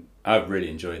 And I've really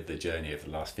enjoyed the journey of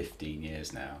the last 15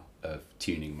 years now of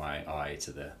tuning my eye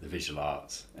to the visual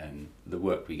arts, and the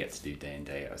work we get to do day in,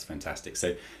 day out is fantastic.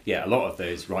 So yeah, a lot of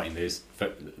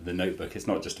the notebook, it's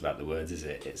not just about the words, is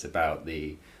it? It's about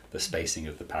the spacing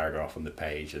of the paragraph on the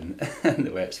page and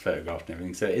the way it's photographed and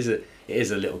everything. So it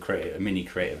is a mini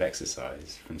creative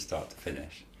exercise from start to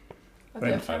finish.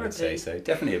 I would say so.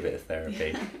 Definitely a bit of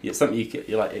therapy. It's something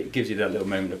you like. It gives you that little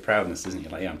moment of proudness, doesn't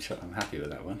it? Like, yeah, I'm happy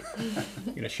with that one.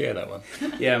 You're gonna share that one?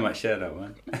 Yeah, I might share that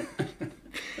one.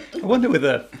 I wonder with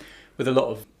a lot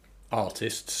of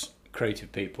artists,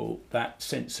 creative people, that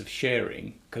sense of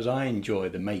sharing, because I enjoy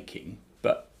the making,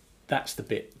 but that's the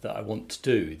bit that I want to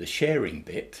do. The sharing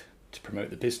bit to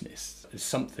promote the business is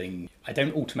something I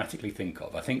don't automatically think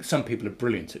of. I think some people are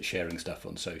brilliant at sharing stuff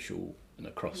on social and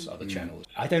across other channels.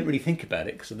 I don't really think about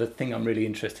it, because the thing I'm really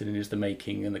interested in is the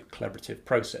making and the collaborative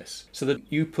process. So that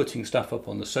you putting stuff up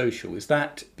on the social, is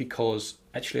that because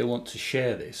actually I want to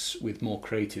share this with more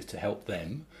creatives to help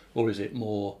them, or is it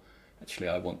more actually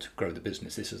I want to grow the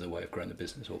business, this is a way of growing the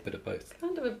business, or a bit of both?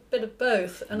 Kind of a bit of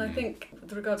both. And I think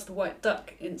with regards to White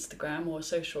Duck Instagram or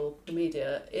social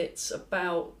media, it's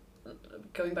about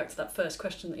going back to that first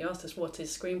question that you asked us, what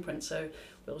is screen print? So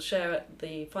we'll share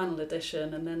the final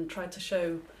edition and then try to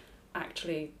show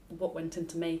actually what went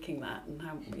into making that, and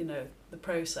how, the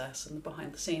process and the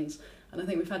behind the scenes. And I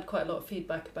think we've had quite a lot of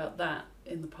feedback about that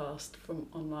in the past from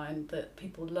online, that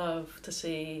people love to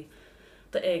see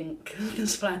the ink, the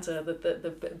splatter,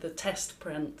 the test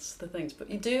prints, the things. But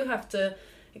you do have to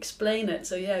explain it.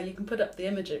 So yeah, you can put up the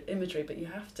imagery, but you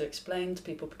have to explain to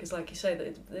people, because like you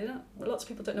say, lots of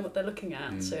people don't know what they're looking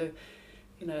at. So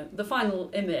the final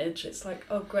image, it's like,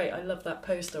 oh great, I love that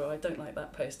poster, or I don't like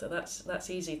that poster. That's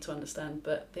easy to understand,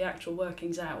 but the actual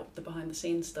workings out, the behind the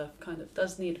scenes stuff, kind of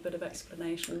does need a bit of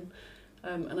explanation.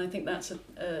 And I think that's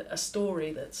a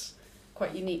story that's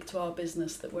quite unique to our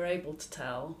business, that we're able to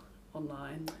tell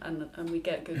online, and we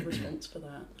get good response for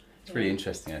that. It's really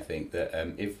interesting, I think, that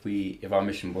if our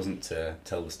mission wasn't to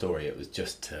tell the story, it was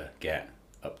just to get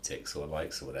upticks or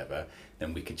likes or whatever,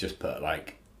 then we could just put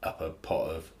up a pot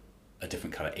of a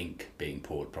different colour ink being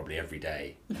poured probably every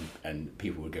day, and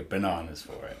people would go bananas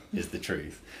for it, is the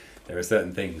truth. There are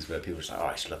certain things where people are just like, oh,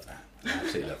 I just love that. I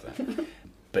absolutely love that.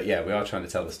 But yeah, we are trying to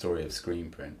tell the story of screen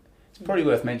print. It's probably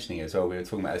worth mentioning as well, we were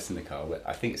talking about this in the car,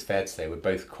 I think it's fair to say we're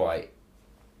both quite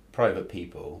private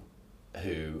people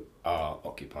who are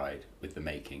occupied with the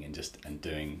making and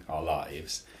doing our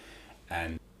lives.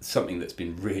 And something that's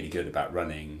been really good about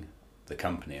running the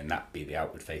company, and that be the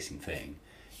outward facing thing,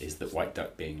 is that White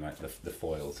Duck being like the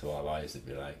foil to our lives, if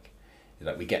you like.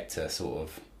 Like we get to sort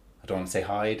of, I don't want to say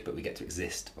hide, but we get to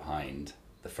exist behind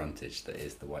the frontage that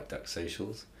is the White Duck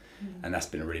socials. And that's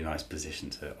been a really nice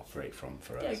position to operate from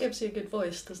for us. Yeah, it gives you a good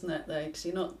voice, doesn't it, though? Because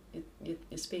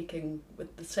you're speaking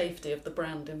with the safety of the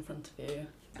brand in front of you.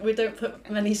 We don't put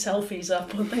many selfies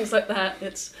up or things like that.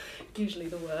 It's usually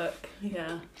the work.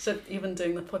 Yeah. So even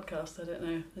doing the podcast, I don't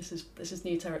know. This is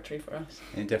new territory for us.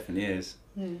 It definitely is.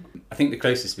 I think the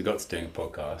closest we got to doing a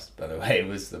podcast, by the way,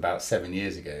 was about 7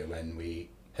 years ago when we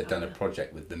had done a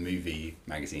project with the movie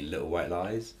magazine Little White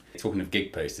Lies. Talking of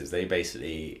gig posters, they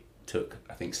basically took,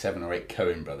 I think, 7 or 8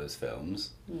 Coen Brothers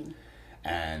films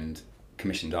and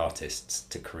commissioned artists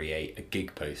to create a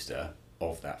gig poster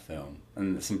of that film.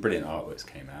 And some brilliant artworks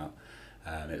came out.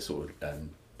 It was sort of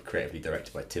creatively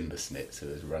directed by Timber Smith, who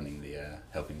was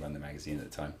helping run the magazine at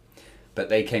the time. But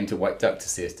they came to White Duck to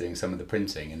see us doing some of the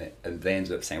printing, and they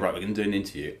ended up saying, right, we're going to do an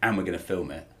interview and we're going to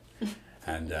film it.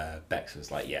 And Bex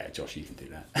was like, yeah, Josh, you can do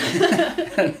that.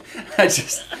 And I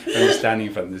was standing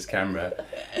in front of this camera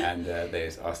and they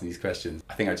was asking these questions.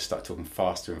 I think I just started talking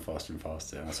faster and faster and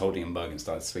faster. And I was holding a mug and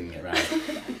started swinging it around.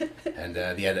 And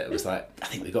the editor was like, I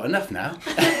think we've got enough now.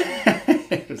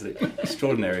 It was an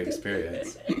extraordinary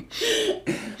experience.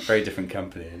 Very different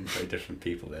company and very different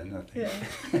people then, I think.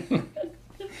 Yeah.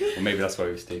 Or maybe that's why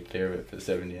we stayed clear of it for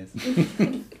 7 years.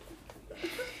 The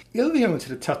other thing I wanted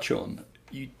to touch on,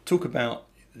 you talk about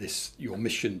your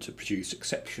mission to produce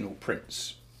exceptional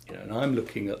prints, and I'm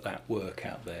looking at that work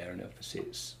out there, and obviously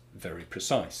it's very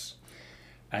precise.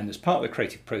 And as part of the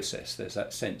creative process, there's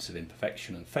that sense of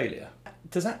imperfection and failure.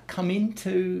 Does that come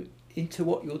into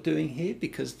what you're doing here?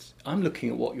 Because I'm looking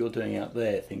at what you're doing out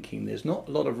there, thinking there's not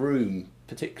a lot of room,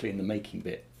 particularly in the making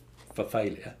bit, for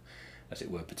failure, as it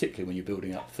were, particularly when you're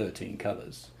building up 13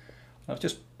 colours. I was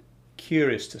just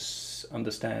curious to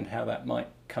understand how that might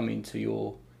come into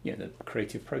your the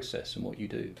creative process and what you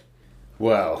do.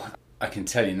 Well, I can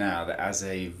tell you now that as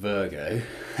a Virgo,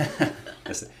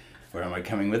 where am I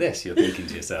coming with this? You're thinking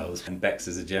to yourselves. And Bex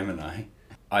is a Gemini.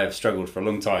 I have struggled for a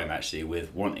long time actually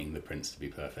with wanting the prints to be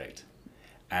perfect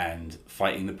and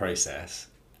fighting the process.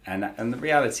 And the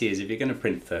reality is, if you're going to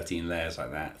print 13 layers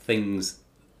like that,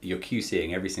 you're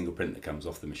QCing every single print that comes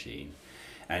off the machine,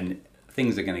 and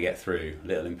things are going to get through,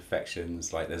 little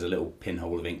imperfections, like there's a little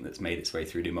pinhole of ink that's made its way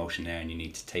through the emulsion there and you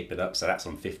need to tape it up, so that's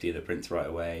on 50 of the prints right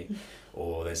away,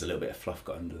 or there's a little bit of fluff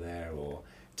got under there, or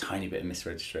a tiny bit of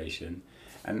misregistration.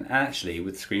 And actually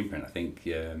with screen print, I think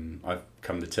I've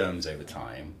come to terms over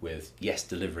time with, yes,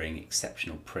 delivering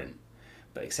exceptional print,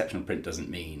 but exceptional print doesn't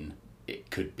mean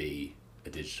it could be a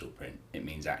digital print. It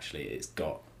means actually it's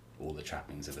got all the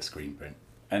trappings of a screen print.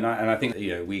 And I think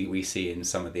we see in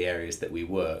some of the areas that we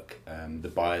work, the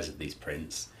buyers of these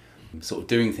prints sort of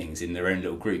doing things in their own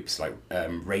little groups, like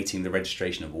rating the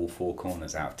registration of all 4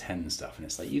 corners out of 10 and stuff. And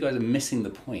it's like, you guys are missing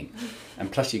the point.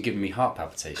 And plus you're giving me heart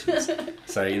palpitations.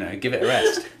 So, give it a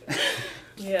rest.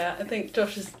 Yeah, I think,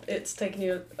 Josh, it's taken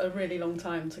you a really long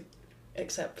time to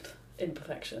accept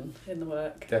imperfection in the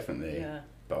work. Definitely. Yeah.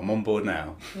 But I'm on board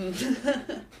now.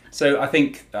 So I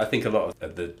think a lot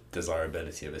of the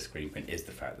desirability of a screen print is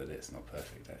the fact that it's not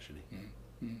perfect, actually.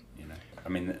 I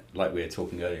mean, like we were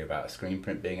talking earlier about a screen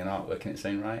print being an artwork in its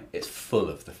own right, it's full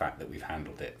of the fact that we've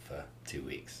handled it for 2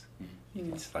 weeks.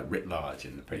 It's like writ large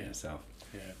in the print itself.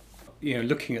 Yeah.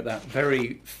 Looking at that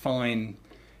very fine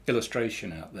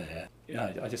illustration out there,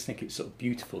 I just think it's sort of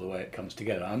beautiful the way it comes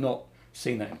together. I'm not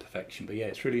seeing that imperfection, but yeah,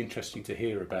 it's really interesting to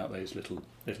hear about those little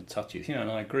touches. And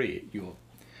I agree, your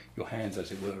hands,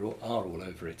 as it were, are all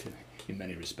over it in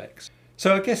many respects.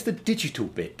 So I guess the digital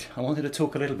bit, I wanted to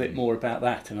talk a little bit more about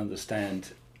that and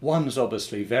understand. One's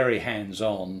obviously very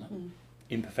hands-on,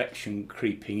 imperfection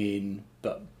creeping in,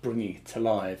 but bringing it to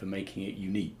life and making it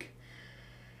unique.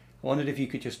 I wondered if you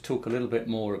could just talk a little bit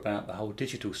more about the whole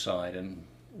digital side and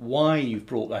why you've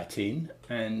brought that in,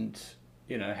 and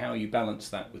how you balance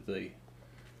that with the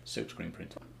silkscreen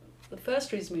printing. The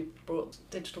first reason we brought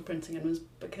digital printing in was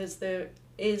because there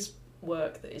is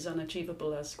work that is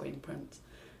unachievable as screen print,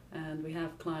 and we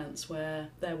have clients where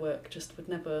their work just would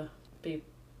never be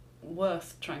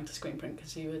worth trying to screen print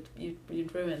because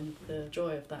you'd ruin the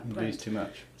joy of that print. Lose too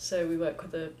much. So we work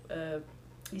with a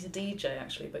he's a DJ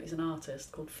actually, but he's an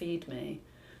artist called Feed Me.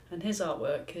 And his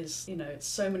artwork is, it's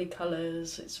so many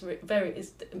colours, it's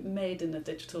made in a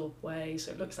digital way,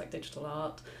 so it looks like digital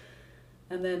art.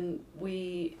 And then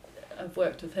I've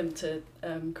worked with him to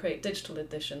create digital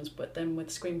editions, but then with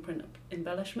screen print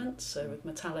embellishments, so with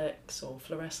metallics or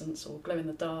fluorescence or glow in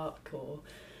the dark or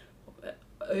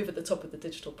over the top of the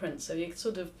digital print. So you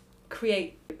sort of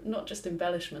create not just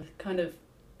embellishment, kind of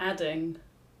adding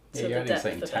to the depth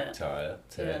something of tactile it.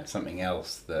 to something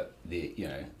else that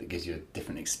that gives you a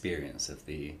different experience of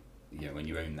when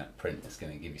you own that print. It's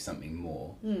going to give you something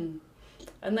more.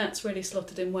 And that's really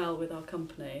slotted in well with our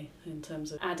company in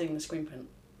terms of adding the screen print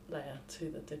layer to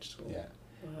the digital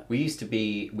work.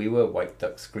 We were White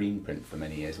Duck screen print for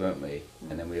many years, weren't we?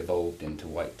 And then we evolved into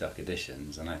White Duck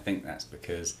editions, and I think that's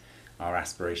because our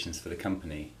aspirations for the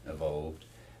company evolved.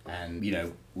 And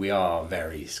we are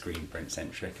very screen print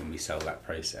centric, and we sell that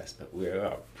process, but we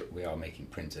are making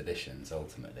print editions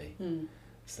ultimately.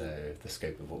 So the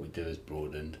scope of what we do has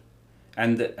broadened,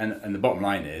 and the bottom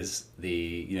line is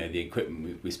the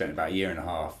equipment. We spent about a year and a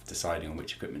half deciding on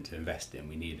which equipment to invest in.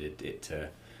 We needed it to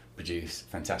produce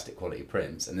fantastic quality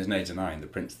prints, and there's no denying the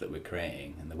prints that we're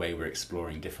creating and the way we're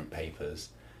exploring different papers,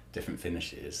 different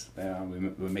finishes.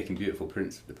 We're making beautiful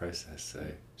prints with the process.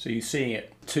 So you're seeing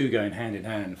it two going hand in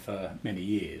hand for many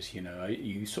years. Are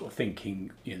you sort of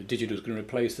thinking the digital's going to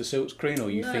replace the silkscreen, or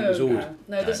you think there's always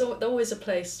there's always a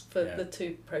place for the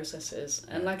two processes.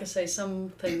 And like I say, some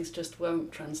things just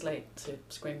won't translate to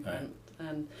screen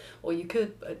print, or you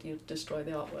could, but you'd destroy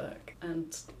the artwork.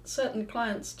 And certain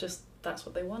clients just that's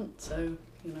what they want. So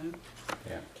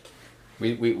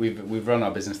we've run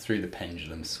our business through the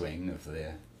pendulum swing of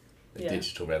the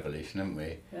digital revolution, haven't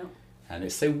we? Yeah. And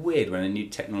it's so weird when a new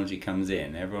technology comes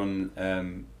in.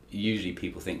 Everyone, usually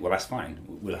people think, well, that's fine,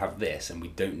 we'll have this and we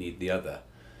don't need the other.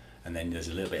 And then there's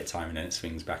a little bit of time and then it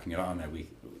swings back and you're like, oh no,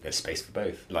 there's space for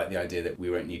both. Like the idea that we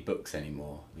won't need books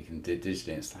anymore. We can do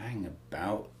digitally. It's like, hang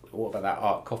about, what about that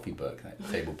art coffee book,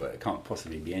 that table book? It can't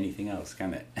possibly be anything else,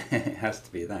 can it? It has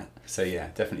to be that. So yeah,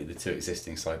 definitely the two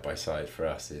existing side by side for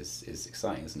us is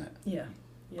exciting, isn't it?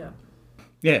 Yeah.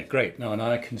 Yeah, great. No, and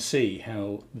I can see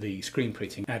how the screen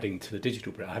printing adding to the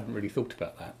digital print, I hadn't really thought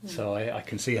about that. So I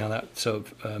can see how that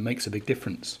sort of makes a big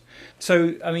difference.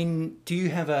 So, I mean, do you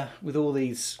have with all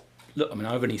these,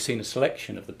 I've only seen a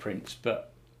selection of the prints,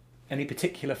 but any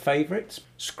particular favourites?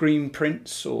 Screen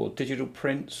prints or digital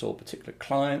prints or particular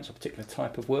clients or particular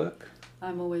type of work?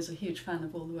 I'm always a huge fan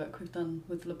of all the work we've done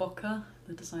with Leboka,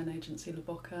 the design agency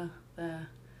Leboka.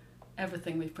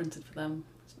 Everything we've printed for them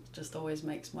just always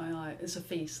makes my eye. It's a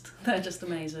feast. They're just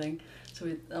amazing.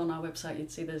 So on our website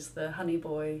you'd see there's the Honey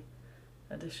Boy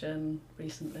edition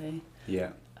recently.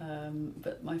 Yeah.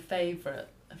 But my favourite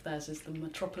of theirs is the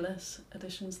Metropolis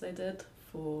editions they did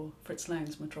for Fritz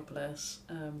Lang's Metropolis.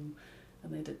 And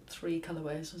they did 3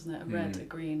 colourways, wasn't it? A red, a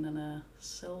green and a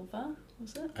silver,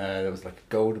 was it? There was like a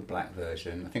gold and black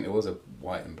version. I think there was a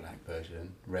white and black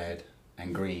version, red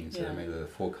and green, so they made the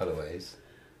 4 colourways.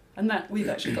 And that we've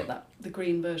actually got the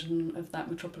green version of that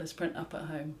Metropolis print up at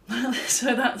home.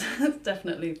 So that's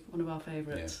definitely one of our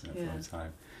favourites. Yeah, for a long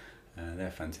time.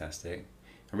 They're fantastic.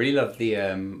 I really love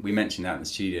we mentioned out in the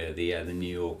studio, the New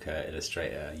York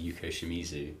illustrator, Yuko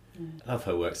Shimizu. I love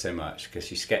her work so much because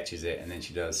she sketches it and then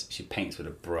she paints with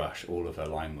a brush all of her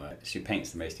line work. She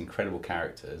paints the most incredible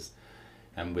characters.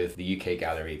 And with the UK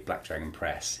gallery, Black Dragon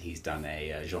Press, he's done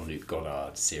a Jean-Luc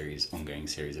Godard ongoing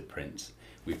series of prints.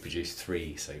 We've produced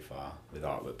 3 so far with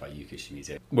artwork by Yuko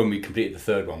Shimizu. When we completed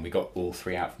the 3rd one, we got all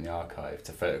 3 out from the archive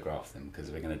to photograph them because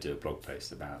we're going to do a blog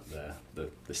post about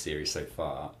the series so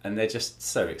far. And they're just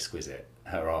so exquisite,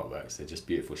 her artworks. They're just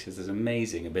beautiful. She has this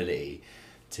amazing ability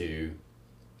to...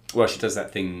 Well, she does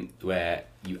that thing where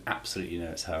you absolutely know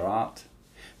it's her art,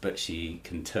 but she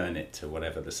can turn it to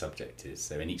whatever the subject is.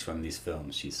 So in each one of these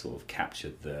films, she's sort of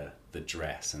captured the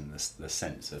dress and the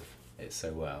sense of it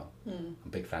so well. I'm a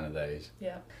big fan of those.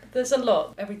 Yeah, there's a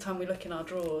lot. Every time we look in our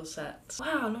drawers at,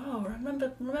 wow, no,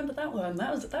 remember that one.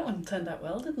 That one turned out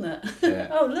well, didn't it? Yeah.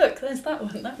 Oh look, there's that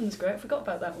one. That one's great. I forgot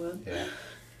about that one.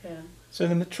 Yeah. So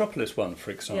the Metropolis one,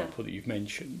 for example, that you've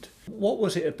mentioned, what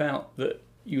was it about that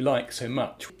you like so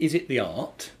much? Is it the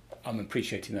art? I'm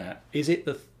appreciating that. Is it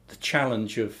the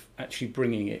challenge of actually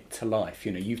bringing it to life?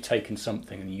 You've taken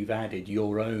something and you've added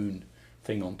your own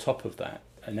thing on top of that,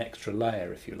 an extra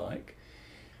layer, if you like.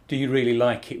 Do you really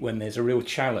like it when there's a real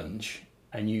challenge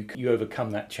and you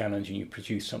overcome that challenge and you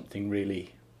produce something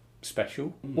really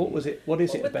special? What is it with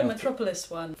about the Metropolis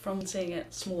one, from seeing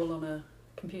it small on a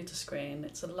computer screen,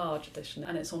 it's a large edition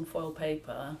and it's on foil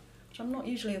paper, which I'm not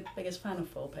usually the biggest fan of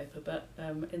foil paper, but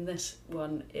in this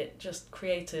one it just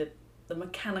created the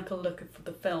mechanical look of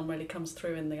the film really comes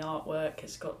through in the artwork.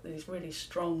 It's got these really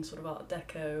strong sort of Art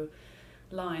Deco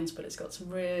lines, but it's got some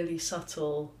really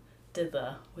subtle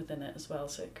dither within it as well.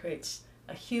 So it creates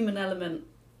a human element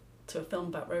to a film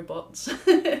about robots.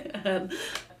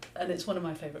 And it's one of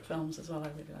my favourite films as well. I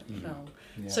really like the film.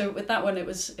 Yeah. So with that one, it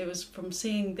was from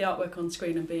seeing the artwork on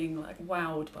screen and being like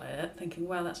wowed by it, thinking,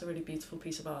 wow, that's a really beautiful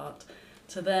piece of art,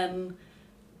 to then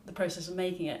the process of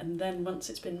making it, and then once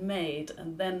it's been made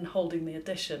and then holding the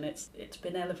edition, it's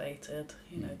been elevated,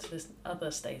 you know, to this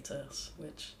other status,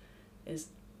 which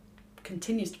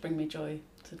continues to bring me joy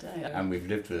today. And we've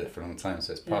lived with it for a long time,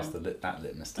 so it's past that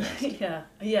litmus test. yeah,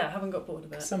 I haven't got bored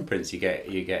of it. Some prints you get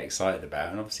excited about,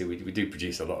 and obviously we do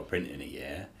produce a lot of print in a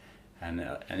year, and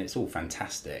it's all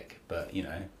fantastic. But you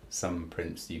know, some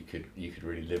prints you could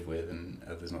really live with, and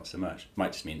others not so much.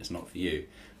 Might just mean it's not for you.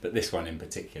 But this one in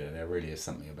particular, there really is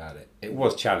something about it. It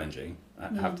was challenging, I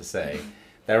have to say.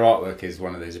 Their artwork is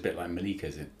one of those, a bit like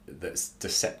Malika's, that's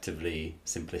deceptively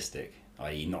simplistic,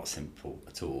 i.e. not simple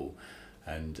at all,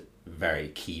 and very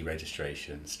key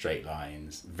registration, straight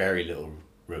lines, very little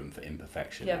room for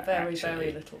imperfection. Yeah, very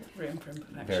little room for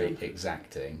imperfection. Very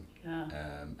exacting. Yeah.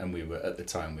 And at the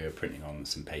time we were printing on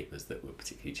some papers that were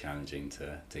particularly challenging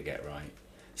to get right.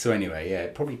 So anyway, yeah,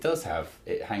 it probably does have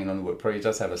it hanging on the wood. Probably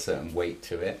does have a certain weight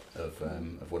to it of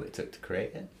what it took to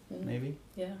create it, maybe.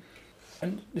 Yeah.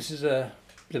 And this is a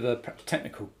bit of a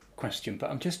technical question,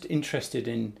 but I'm just interested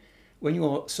in when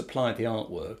you're supplied the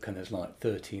artwork and there's like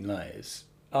 13 layers.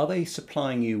 Are they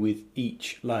supplying you with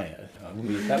each layer?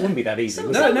 That wouldn't be that easy.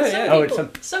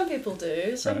 Some people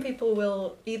do. Some people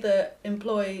will either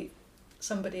employ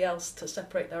somebody else to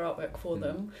separate their artwork for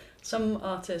them. Some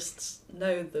artists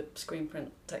know the screen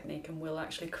print technique and will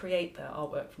actually create their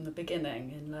artwork from the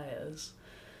beginning in layers.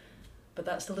 But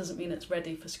that still doesn't mean it's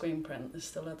ready for screen print. There's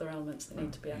still other elements that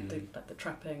need to be added, like the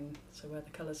trapping, so where the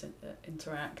colours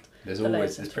interact. There's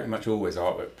pretty much always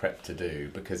artwork prep to do,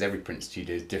 because every print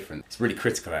studio is different. It's really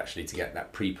critical actually to get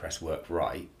that pre-press work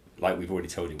right. Like we've already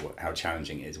told you how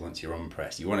challenging it is once you're on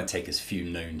press. You want to take as few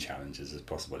known challenges as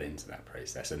possible into that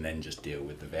process, and then just deal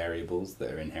with the variables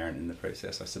that are inherent in the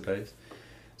process, I suppose.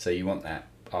 So you want that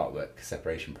artwork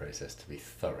separation process to be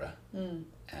thorough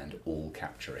and all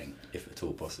capturing, if at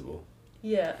all possible.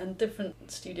 Yeah, and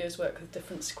different studios work with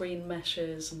different screen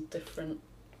meshes and different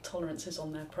tolerances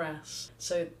on their press.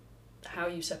 So how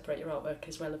you separate your artwork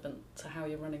is relevant to how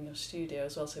you're running your studio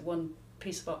as well. So one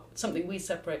piece of art, something we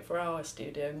separate for our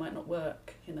studio, might not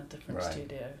work in a different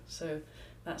studio. So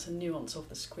that's a nuance of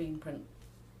the screen print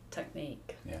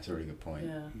technique. Yeah, it's a really good point.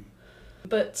 Yeah.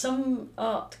 But some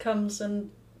art comes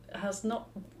and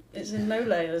it's in no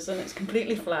layers and it's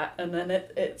completely flat, and then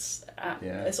it's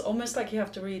almost like you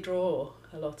have to redraw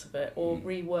a lot of it or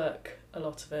rework a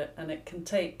lot of it, and it can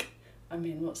take,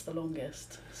 what's the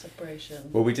longest separation?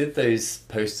 Well, we did those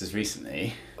posters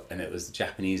recently, and it was a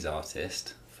Japanese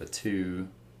artist for 2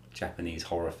 Japanese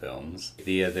horror films.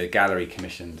 The gallery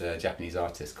commissioned a Japanese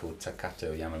artist called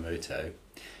Takato Yamamoto,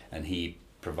 and he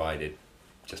provided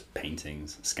just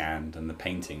paintings scanned, and the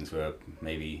paintings were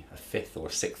maybe a 5th or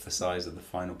 6th the size of the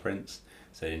final prints,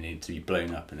 so they needed to be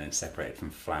blown up and then separated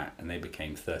from flat, and they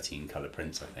became 13 colour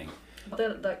prints, I think.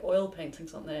 They're like oil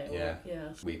paintings, aren't they? Yeah. Yeah.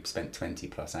 We spent 20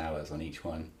 plus hours on each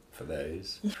one for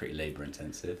those. Pretty labour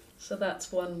intensive. So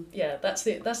that's one. Yeah, that's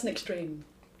an extreme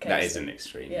case. That is an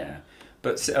extreme. Yeah.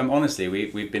 But honestly,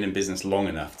 we've been in business long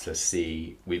enough to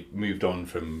see, we've moved on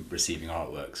from receiving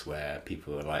artworks where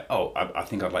people are like, oh, I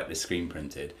think I'd like this screen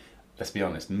printed. Let's be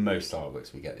honest, most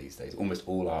artworks we get these days, almost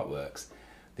all artworks,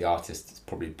 the artist has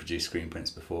probably produced screen prints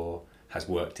before, has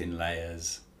worked in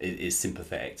layers, is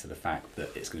sympathetic to the fact that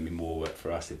it's going to be more work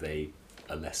for us if they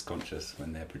are less conscious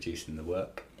when they're producing the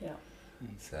work. Yeah.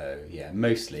 So yeah,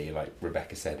 mostly, like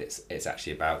Rebecca said, it's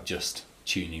actually about just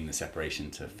tuning the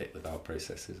separation to fit with our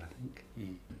processes, I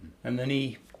think. And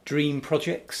any dream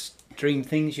projects, dream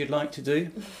things you'd like to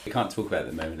do? We can't talk about it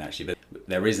at the moment actually, but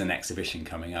there is an exhibition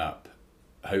coming up,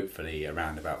 hopefully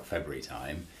around about February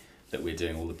time, that we're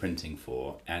doing all the printing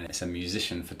for, and it's a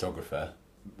musician photographer.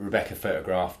 Rebecca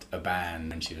photographed a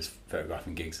band and she was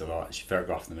photographing gigs a lot. She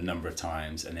photographed them a number of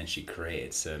times, and then she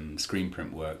created some screen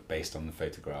print work based on the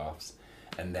photographs,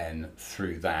 and then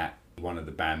through that one of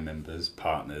the band members,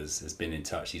 partners, has been in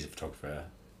touch. He's a photographer,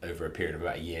 over a period of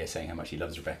about a year, saying how much he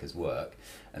loves Rebecca's work,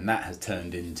 and that has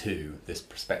turned into this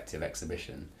prospective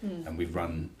exhibition. And we've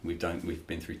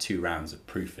been through 2 rounds of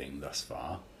proofing thus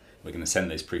far. We're going to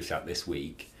send those proofs out this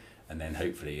week, and then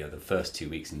hopefully the first 2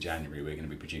 weeks in January we're going to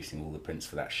be producing all the prints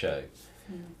for that show.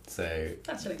 So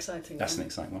that's an exciting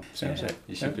one.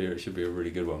 It should be a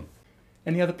really good one.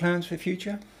 Any other plans for the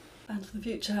future? Plans for the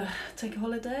future, take a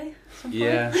holiday at some point?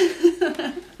 Yeah.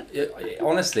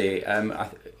 Honestly,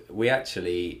 we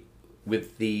actually,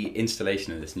 with the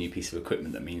installation of this new piece of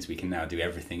equipment, that means we can now do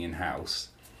everything in-house,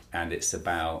 and it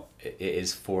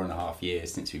is 4.5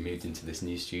 years since we moved into this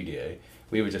new studio.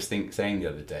 We were just saying the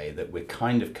other day that we're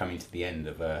kind of coming to the end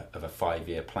of a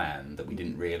 5-year plan that we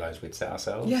didn't realise we'd set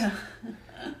ourselves. Yeah.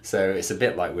 So it's a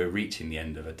bit like we're reaching the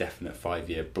end of a definite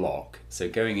 5-year block. So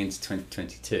going into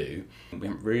 2022, we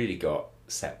haven't really got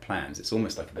set plans. It's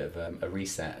almost like a bit of a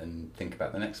reset and think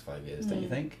about the next 5 years, don't you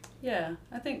think? Yeah,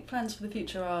 I think plans for the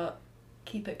future are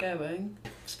keep it going.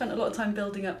 We've spent a lot of time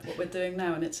building up what we're doing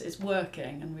now, and it's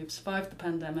working, and we've survived the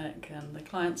pandemic, and the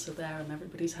clients are there, and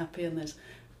everybody's happy, and there's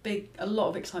a lot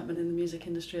of excitement in the music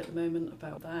industry at the moment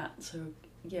about that. So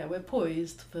yeah, we're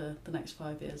poised for the next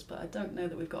 5 years, but I don't know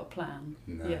that we've got a plan.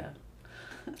 No. Yeah.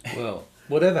 Well,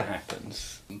 whatever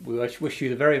happens, we wish you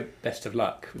the very best of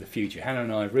luck with the future. Hannah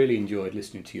and I really enjoyed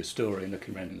listening to your story and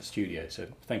looking around in the studio, so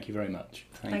thank you very much.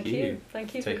 Thank you.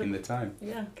 Thank you for taking for the time.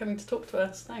 Yeah, coming to talk to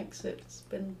us. Thanks. It's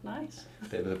been nice. A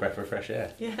bit of a breath of fresh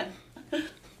air. Yeah.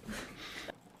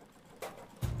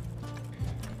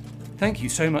 Thank you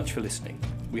so much for listening.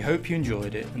 We hope you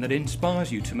enjoyed it and that it inspires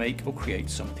you to make or create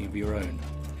something of your own.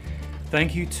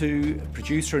 Thank you to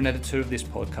producer and editor of this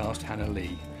podcast, Hannah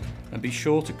Lee, and be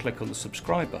sure to click on the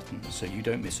subscribe button so you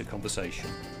don't miss a conversation.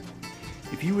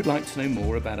 If you would like to know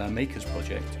more about our Makers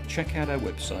project, check out our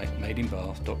website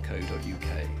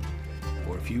madeinbath.co.uk.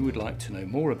 Or if you would like to know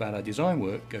more about our design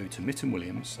work, go to Mytton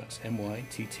Williams, that's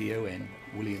Mytton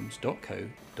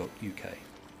Williams.co.uk.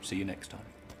 See you next time.